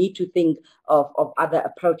 So we need to think of other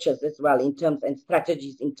approaches as well in terms and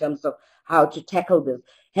strategies in terms of how to tackle this.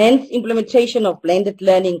 Hence, implementation of blended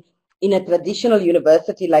learning in a traditional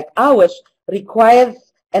university like ours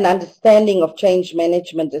requires an understanding of change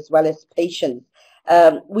management as well as patience,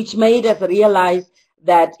 which made us realize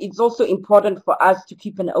that it's also important for us to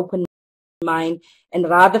keep an open mind and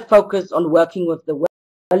rather focus on working with the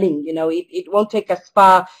willing. You know, it won't take us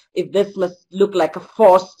far if this must look like a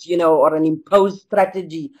forced, you know, or an imposed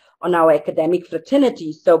strategy on our academic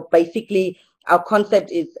fraternity. So basically, our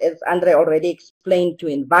concept is, as Andre already explained, to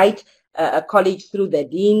invite colleagues through their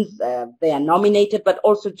deans. They are nominated, but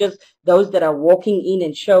also just those that are walking in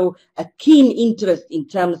and show a keen interest in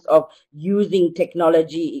terms of using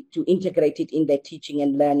technology to integrate it in their teaching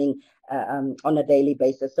and learning on a daily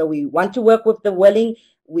basis. So we want to work with the willing.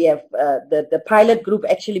 We have the pilot group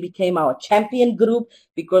actually became our champion group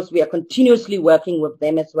because we are continuously working with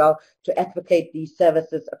them as well to advocate these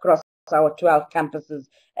services across our 12 campuses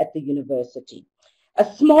at the university. A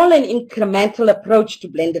small and incremental approach to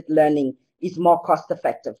blended learning is more cost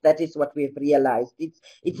effective. That is what we've realized.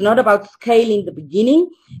 It's not about scale in the beginning.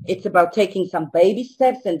 It's about taking some baby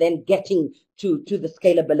steps and then getting to the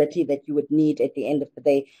scalability that you would need at the end of the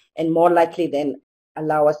day, and more likely then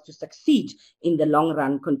allow us to succeed in the long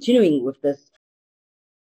run, continuing with this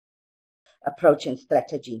approach and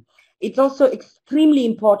strategy. It's also extremely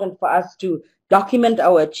important for us to document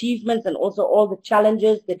our achievements and also all the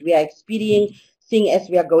challenges that we are experiencing as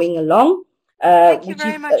we are going along. Thank you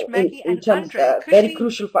very much, Maggy. In terms Andre, very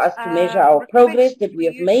crucial for us to measure our progress that we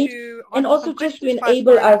have made, and also just to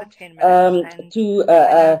enable us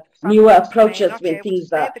to newer approaches when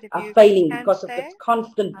things are failing, because of this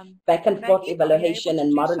constant back and forth evaluation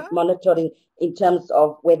and monitoring in terms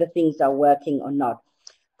of whether things are working or not.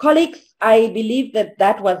 Colleagues, I believe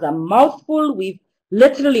that was a mouthful. We've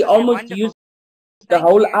literally almost used the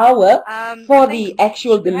whole hour for the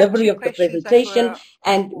actual delivery of the presentation,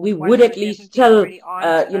 and we would at least still,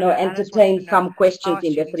 entertain some questions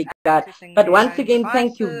in this regard. But once again,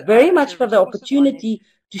 thank you very much for the opportunity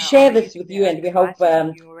to share this with you, and we hope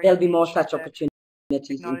there'll be more such opportunities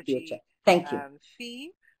in future. Thank you.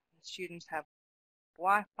 Students have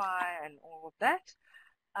Wi-Fi and all of that.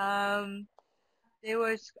 There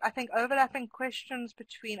was, I think, overlapping questions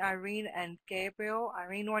between Irene and Gabriel.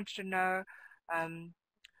 Irene wanted to know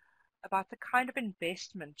about the kind of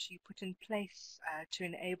investment you put in place to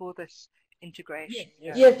enable this integration.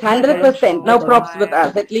 Yes, 100%. No props with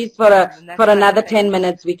us. At least for another 10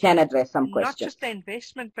 minutes, we can address some questions. Not just the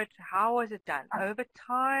investment, but how was it done? Over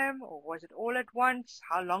time, or was it all at once?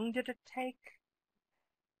 How long did it take?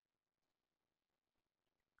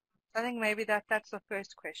 I think maybe that's the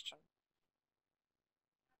first question.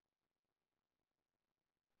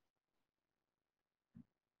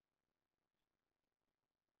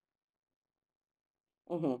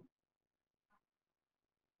 Mm-hmm.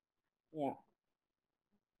 Yeah.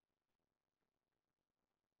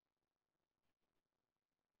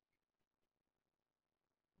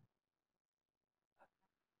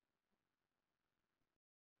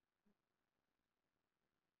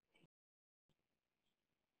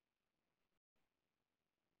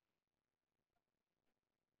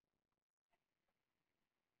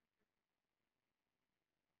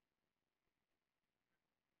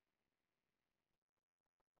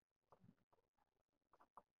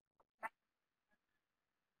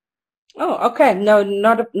 Oh, okay. No,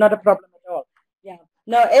 not a problem at all. Yeah.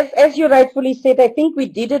 Now, as you rightfully said, I think we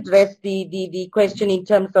did address the question in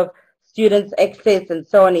terms of students' access and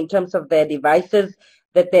so on, in terms of their devices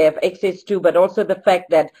that they have access to, but also the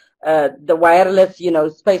fact that the wireless,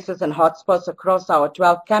 spaces and hotspots across our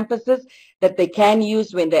 12 campuses that they can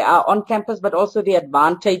use when they are on campus, but also the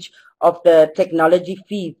advantage of the technology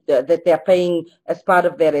fee that they're paying as part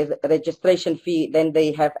of their registration fee. Then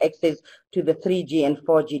they have access to the 3G and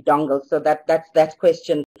 4G dongles. So that's that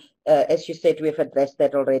question. As you said, we've addressed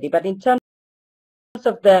that already. But in terms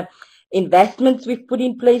of the investments we've put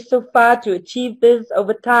in place so far to achieve this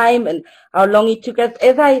over time and how long it took us,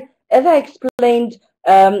 as as I explained,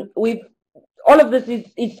 we've all of this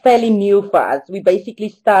is fairly new for us. We basically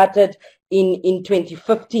started in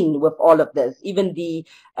 2015 with all of this. Even the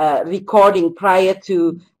recording prior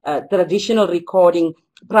to traditional recording,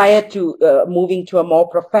 prior to moving to a more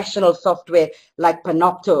professional software like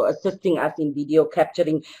Panopto, assisting us in video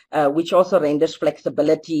capturing, which also renders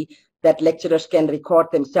flexibility that lecturers can record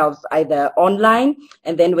themselves either online,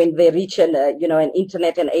 and then when they reach an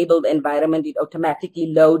internet-enabled environment, it automatically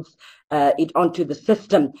loads it onto the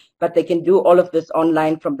system. But they can do all of this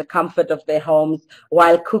online from the comfort of their homes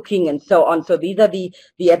while cooking and so on. So these are the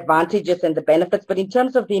advantages and the benefits. But in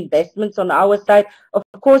terms of the investments on our side, of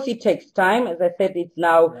course, it takes time. As I said, it's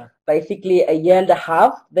now basically a year and a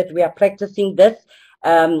half that we are practicing this.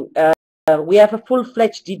 We have a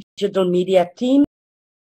full-fledged digital media team.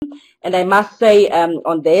 And I must say,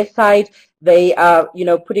 on their side, they are,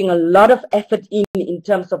 putting a lot of effort in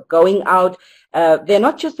terms of going out. They're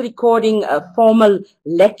not just recording formal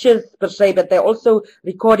lectures per se, but they're also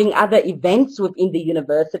recording other events within the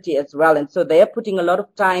university as well. And so they are putting a lot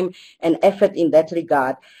of time and effort in that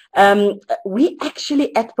regard. We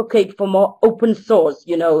actually advocate for more open source,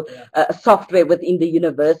 software within the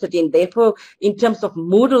university. And therefore, in terms of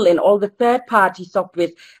Moodle and all the third-party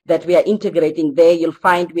softwares that we are integrating there, you'll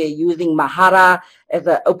find we are using Mahara as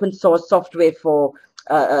an open source software for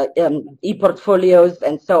e-portfolios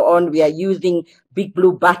and so on. We are using Big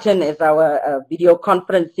Blue Button as our video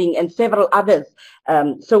conferencing and several others.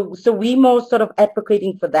 So we more sort of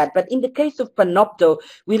advocating for that. But in the case of Panopto,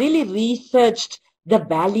 we really researched the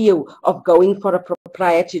value of going for a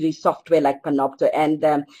proprietary software like Panopto.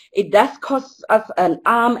 And it does cost us an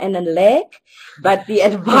arm and a leg, but the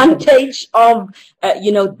advantage of,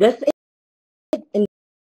 this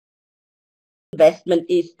investment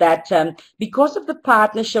is that because of the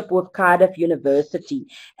partnership with Cardiff University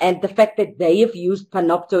and the fact that they have used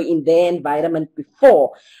Panopto in their environment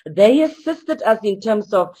before, they assisted us in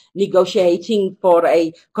terms of negotiating for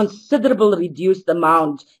a considerable reduced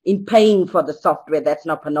amount in paying for the software. That's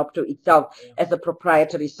not Panopto itself as a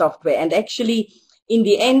proprietary software. And actually, in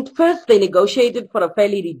the end, first they negotiated for a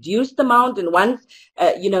fairly reduced amount, and once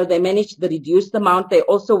they managed the reduced amount, they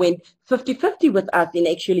also went 50-50 with us in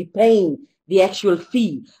actually paying the actual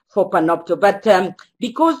fee for Panopto. But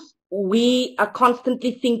because we are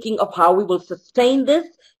constantly thinking of how we will sustain this,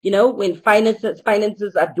 when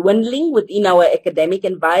finances are dwindling within our academic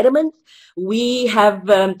environments, we have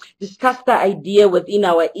discussed the idea within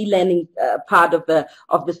our e-learning part of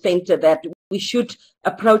the center that we should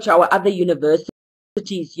approach our other universities,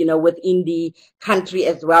 within the country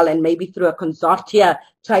as well, and maybe through a consortia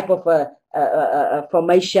type of a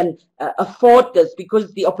formation, afford this,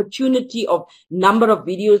 because the opportunity of number of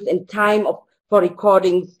videos and time for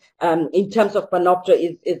recordings in terms of Panopto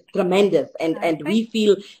is tremendous, and we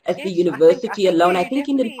feel as the university alone, I think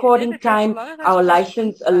in the recording time, our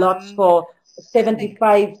license allots for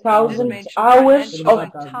 75,000 hours of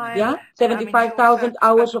 75,000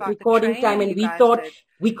 hours of recording time, and we thought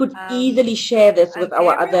we could easily share this with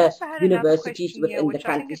our other universities within the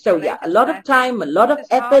country. So yeah, a lot of time, a lot of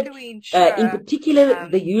effort, in particular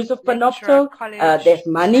the use of Panopto. There's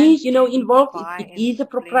money, involved. It is a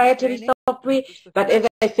proprietary software, but as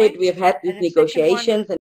I said, we have had these negotiations,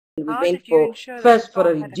 and we went first for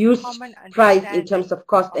a reduced price in terms of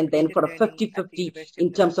cost, and then for a 50-50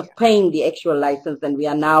 in terms of paying the actual license. And we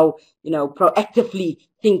are now, proactively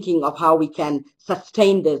thinking of how we can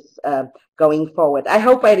sustain this going forward. I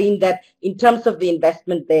hope, Irene, that in terms of the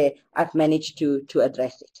investment there, I've managed to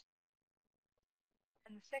address it.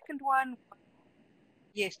 And the second one,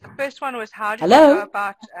 yes, the first one was how did you go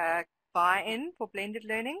about buy-in for blended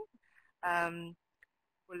learning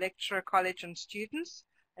for lecturer, college, and students?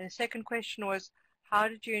 And the second question was, how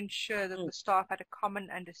did you ensure that the staff had a common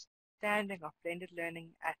understanding of blended learning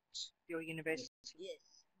at your university? Yes.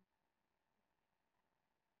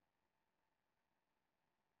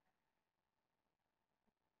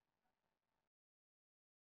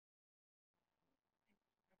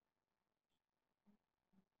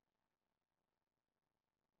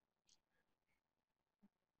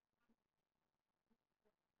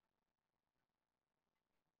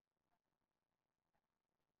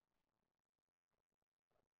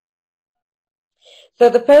 So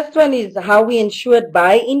the first one is how we ensured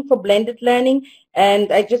buy-in for blended learning.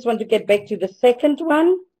 And I just want to get back to the second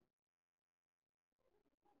one.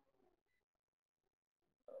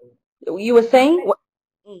 You were saying?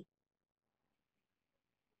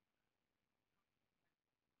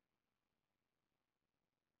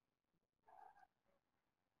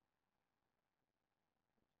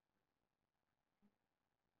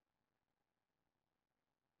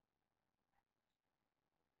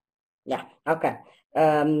 Yeah, okay.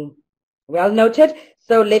 Well noted.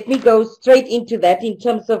 So let me go straight into that in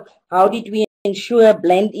terms of how did we ensure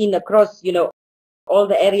blend in across, all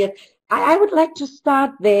the areas. I would like to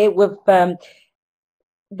start there with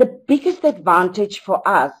the biggest advantage for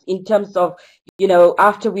us in terms of,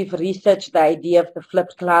 after we've researched the idea of the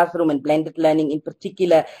flipped classroom and blended learning in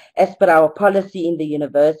particular, as per our policy in the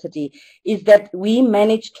university, is that we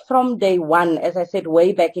managed from day one, as I said,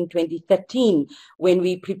 way back in 2013, when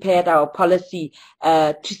we prepared our policy,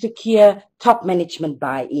 to secure top management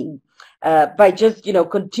buy-in. By just,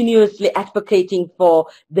 continuously advocating for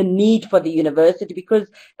the need for the university, because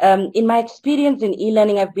in my experience in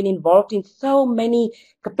e-learning, I've been involved in so many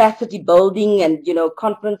capacity building and,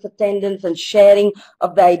 conference attendance and sharing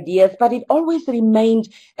of the ideas, but it always remained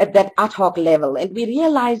at that ad hoc level. And we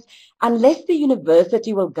realized unless the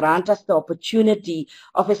university will grant us the opportunity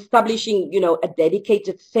of establishing, a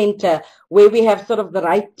dedicated center where we have sort of the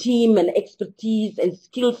right team and expertise and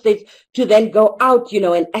skill sets to then go out,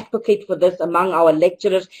 and advocate for this among our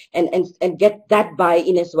lecturers and get that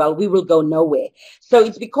buy-in as well, we will go nowhere. So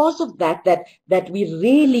it's because of that we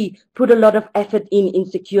really put a lot of effort in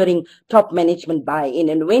securing top management buy-in.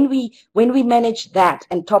 And when we managed that,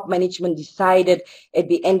 and top management decided at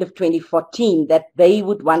the end of 2014 that they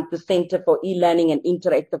would want the Center for E-Learning and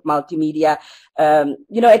Interactive Multimedia,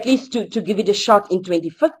 at least to give it a shot in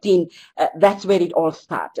 2015, that's where it all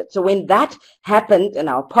started. So when that happened and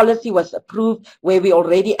our policy was approved, where we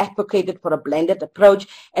already advocated for a blended approach,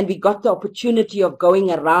 and we got the opportunity of going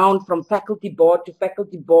around from faculty board to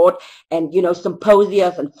faculty board and,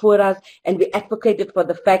 symposia and forums, and we advocated for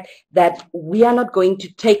the fact that we are not going to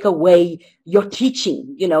take away your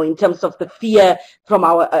teaching, in terms of the fear from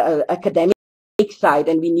our academic side,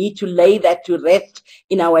 and we need to lay that to rest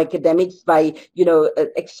in our academics by,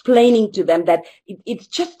 explaining to them that it's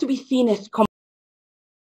just to be seen as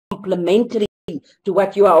complementary to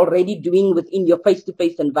what you are already doing within your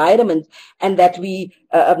face-to-face environment, and that we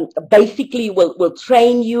basically will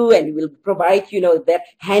train you and will provide, that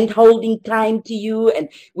hand-holding time to you, and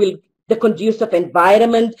will the conducive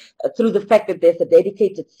environment through the fact that there's a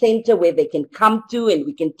dedicated center where they can come to, and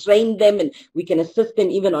we can train them and we can assist them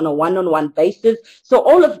even on a one-on-one basis. So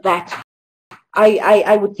all of that,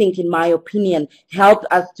 I would think, in my opinion, helped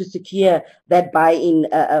us to secure that buy-in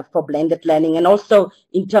for blended learning, and also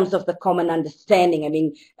in terms of the common understanding. I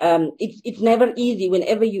mean, it's never easy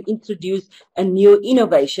whenever you introduce a new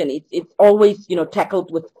innovation. It's always,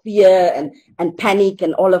 tackled with fear and panic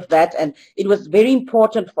and all of that. And it was very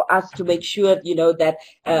important for us to make sure, that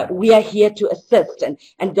we are here to assist,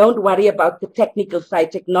 and don't worry about the technical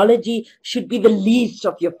side. Technology should be the least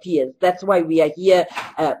of your fears. That's why we are here.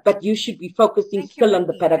 But you should be focusing still on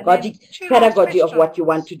the pedagogy of what you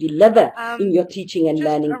want to deliver in your teaching and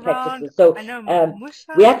learning practices. So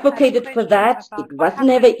we advocated for that. It was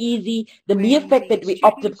never easy. The mere fact that we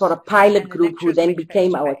opted for a pilot group who then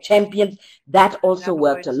became our champions, that also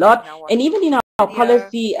worked a lot. And even in our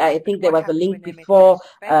policy, I think there was a link before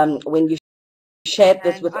when you shared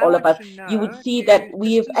this with all of us, you would see that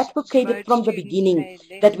we have advocated from the beginning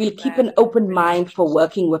that we'll keep an open mind for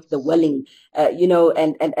working with the willing,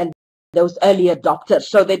 and those early adopters,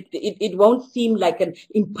 so that it won't seem like an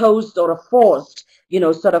imposed or a forced,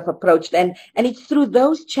 sort of approach. And it's through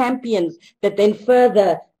those champions that then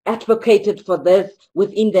further advocated for this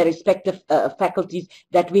within their respective faculties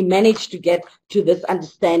that we managed to get to this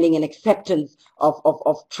understanding and acceptance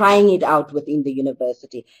of trying it out within the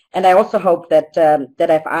university. And I also hope that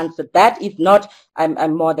that I've answered that. If not,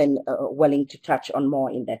 I'm more than willing to touch on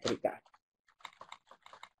more in that regard.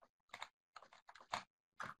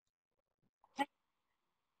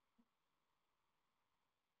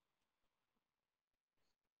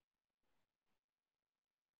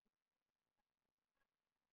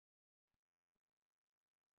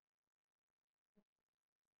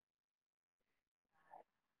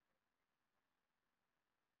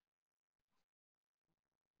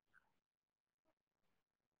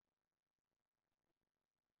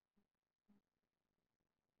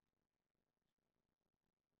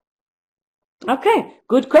 Okay,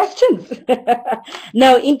 good questions.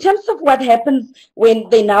 Now, in terms of what happens when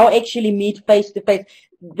they now actually meet face to face,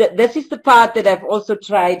 this is the part that I've also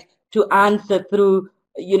tried to answer through,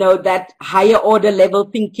 that higher order level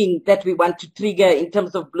thinking that we want to trigger in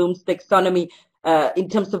terms of Bloom's taxonomy, in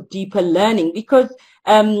terms of deeper learning. Because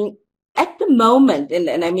at the moment,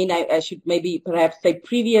 and I mean, I should maybe perhaps say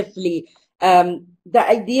previously, the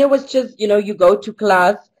idea was just, you go to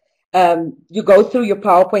class, you go through your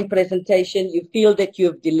PowerPoint presentation, you feel that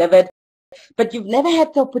you've delivered, but you've never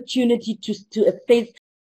had the opportunity to assess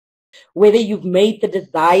whether you've made the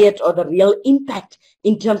desired or the real impact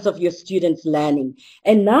in terms of your students' learning.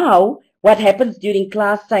 And now, what happens during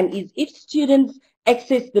class time is if students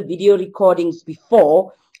access the video recordings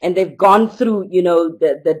before, and they've gone through, you know,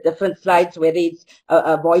 the different slides, whether it's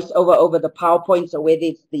a voiceover over the PowerPoints or whether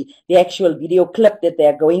it's the actual video clip that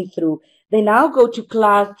they're going through, they now go to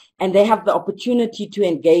class and they have the opportunity to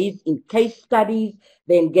engage in case studies,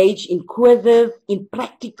 they engage in quizzes, in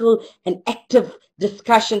practical and active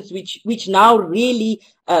discussions, which now really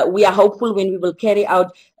we are hopeful when we will carry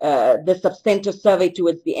out the substantive survey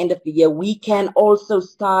towards the end of the year, we can also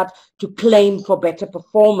start to claim for better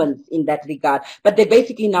performance in that regard. But they're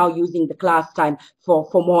basically now using the class time for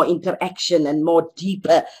more interaction and more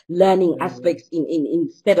deeper learning aspects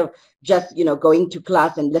instead of just, you know, going to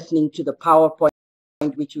class and listening to the PowerPoint,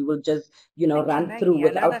 which we will just, you know, run through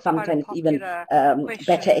without sometimes even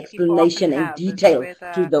better explanation and detail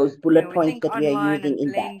to those bullet points that we are using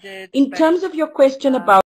in that. In terms of your question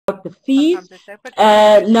about the fees,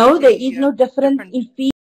 no, there is no difference in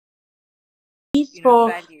fees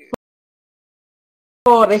for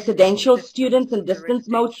residential students and distance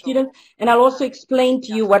mode students. And I'll also explain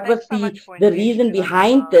to you what was the reason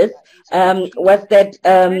behind this, was that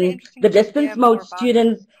the distance mode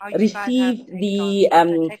students receive the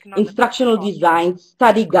instructional design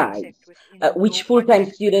study guides, which full-time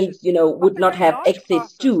students, you know, would not have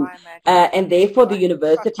access to. And therefore the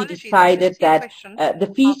university decided that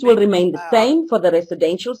the fees will remain the same for the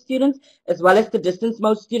residential students as well as the distance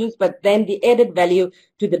mode students, but then the added value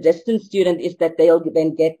to the distance student is that they'll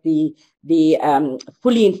then get the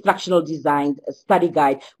fully instructional designed study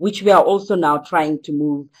guide, which we are also now trying to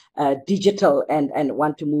move digital and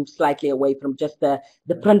want to move slightly away from just the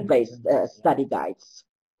print-based study guides.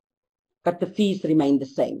 But the fees remain the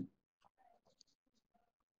same.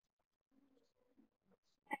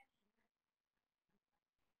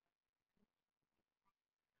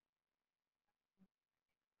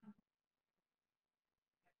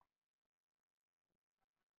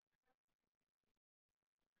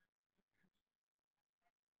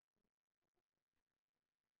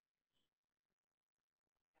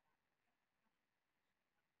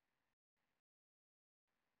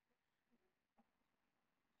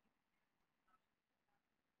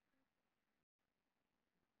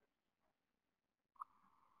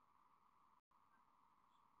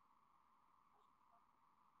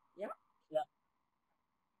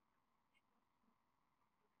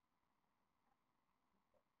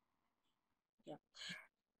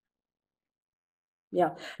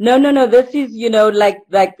 Yeah. No. This is, you know, like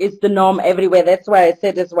it's the norm everywhere. That's why I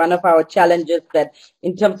said it's one of our challenges that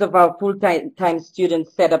in terms of our full-time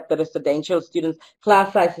students set up, the residential students,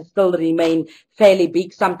 class sizes still remain fairly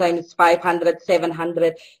big, sometimes 500,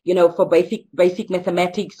 700, you know, for basic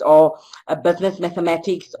mathematics or business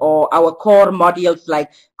mathematics or our core modules like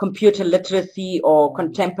computer literacy or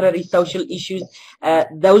contemporary social issues.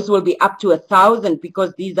 Those will be up to 1,000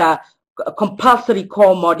 because these are compulsory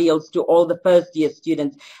core modules to all the first year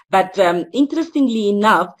students. But interestingly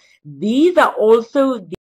enough, these are also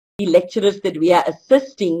the lecturers that we are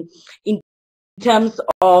assisting in terms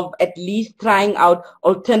of at least trying out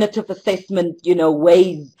alternative assessment, you know,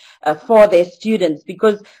 ways for their students.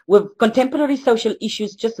 Because with contemporary social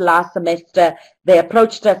issues, just last semester, they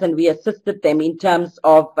approached us and we assisted them in terms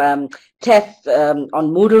of tests on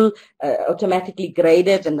Moodle, automatically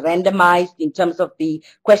graded and randomized in terms of the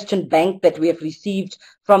question bank that we have received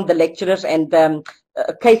from the lecturers. And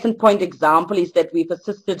a case in point example is that we've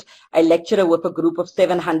assisted a lecturer with a group of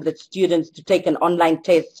 700 students to take an online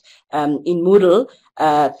test in Moodle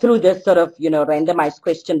through this sort of, you know, randomized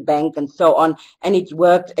question bank and so on. And it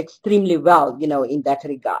worked extremely well, you know, in that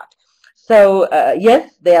regard. So,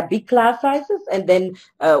 yes, there are big class sizes. And then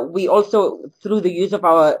we also, through the use of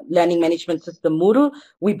our learning management system, Moodle,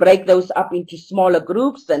 we break those up into smaller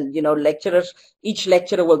groups. And, you know, each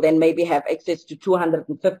lecturer will then maybe have access to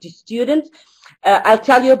 250 students. I'll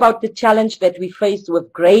tell you about the challenge that we faced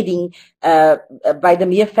with grading by the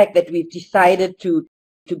mere fact that we've decided to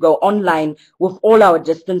go online with all our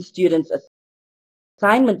distance students.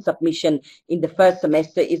 Assignment submission in the first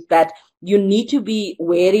semester is that you need to be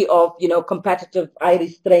wary of, you know, competitive eye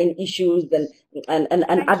restraint issues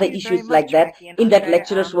and other issues like that. In that,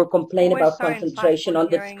 lecturers will complain about concentration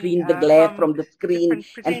on the screen, the glare from the screen,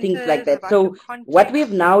 and things like that. So what we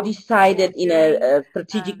have now decided in a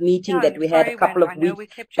strategic meeting that we had a couple of weeks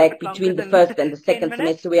back between the first and the second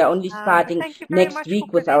semester, we are only starting next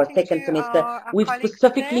week with our second semester. We've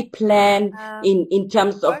specifically planned in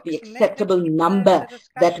terms of the acceptable number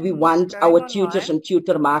that we want our tutors and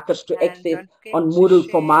tutor markers to access don't forget on to Moodle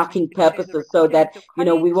for share, marking to share the purposes, so recording that, with your you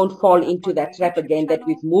know, we colleagues won't fall on into the that trap YouTube again, that channel.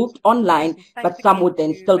 we've moved online, And but thanks some again would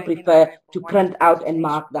then to still Maggie and prefer I for a to wonderful print out and presentation.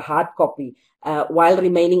 mark the hard copy, while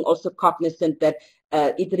remaining also cognizant that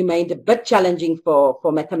it remained a bit challenging for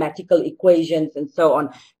mathematical equations and so on.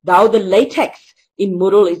 Now the latex in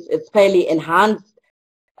Moodle is fairly enhanced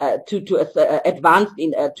advanced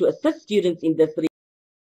in to assist students in this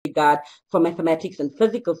regard for mathematics and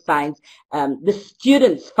physical science. The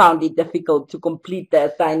students found it difficult to complete their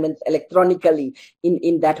assignments electronically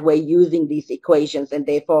in that way using these equations, and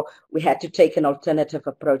therefore we had to take an alternative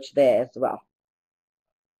approach there as well.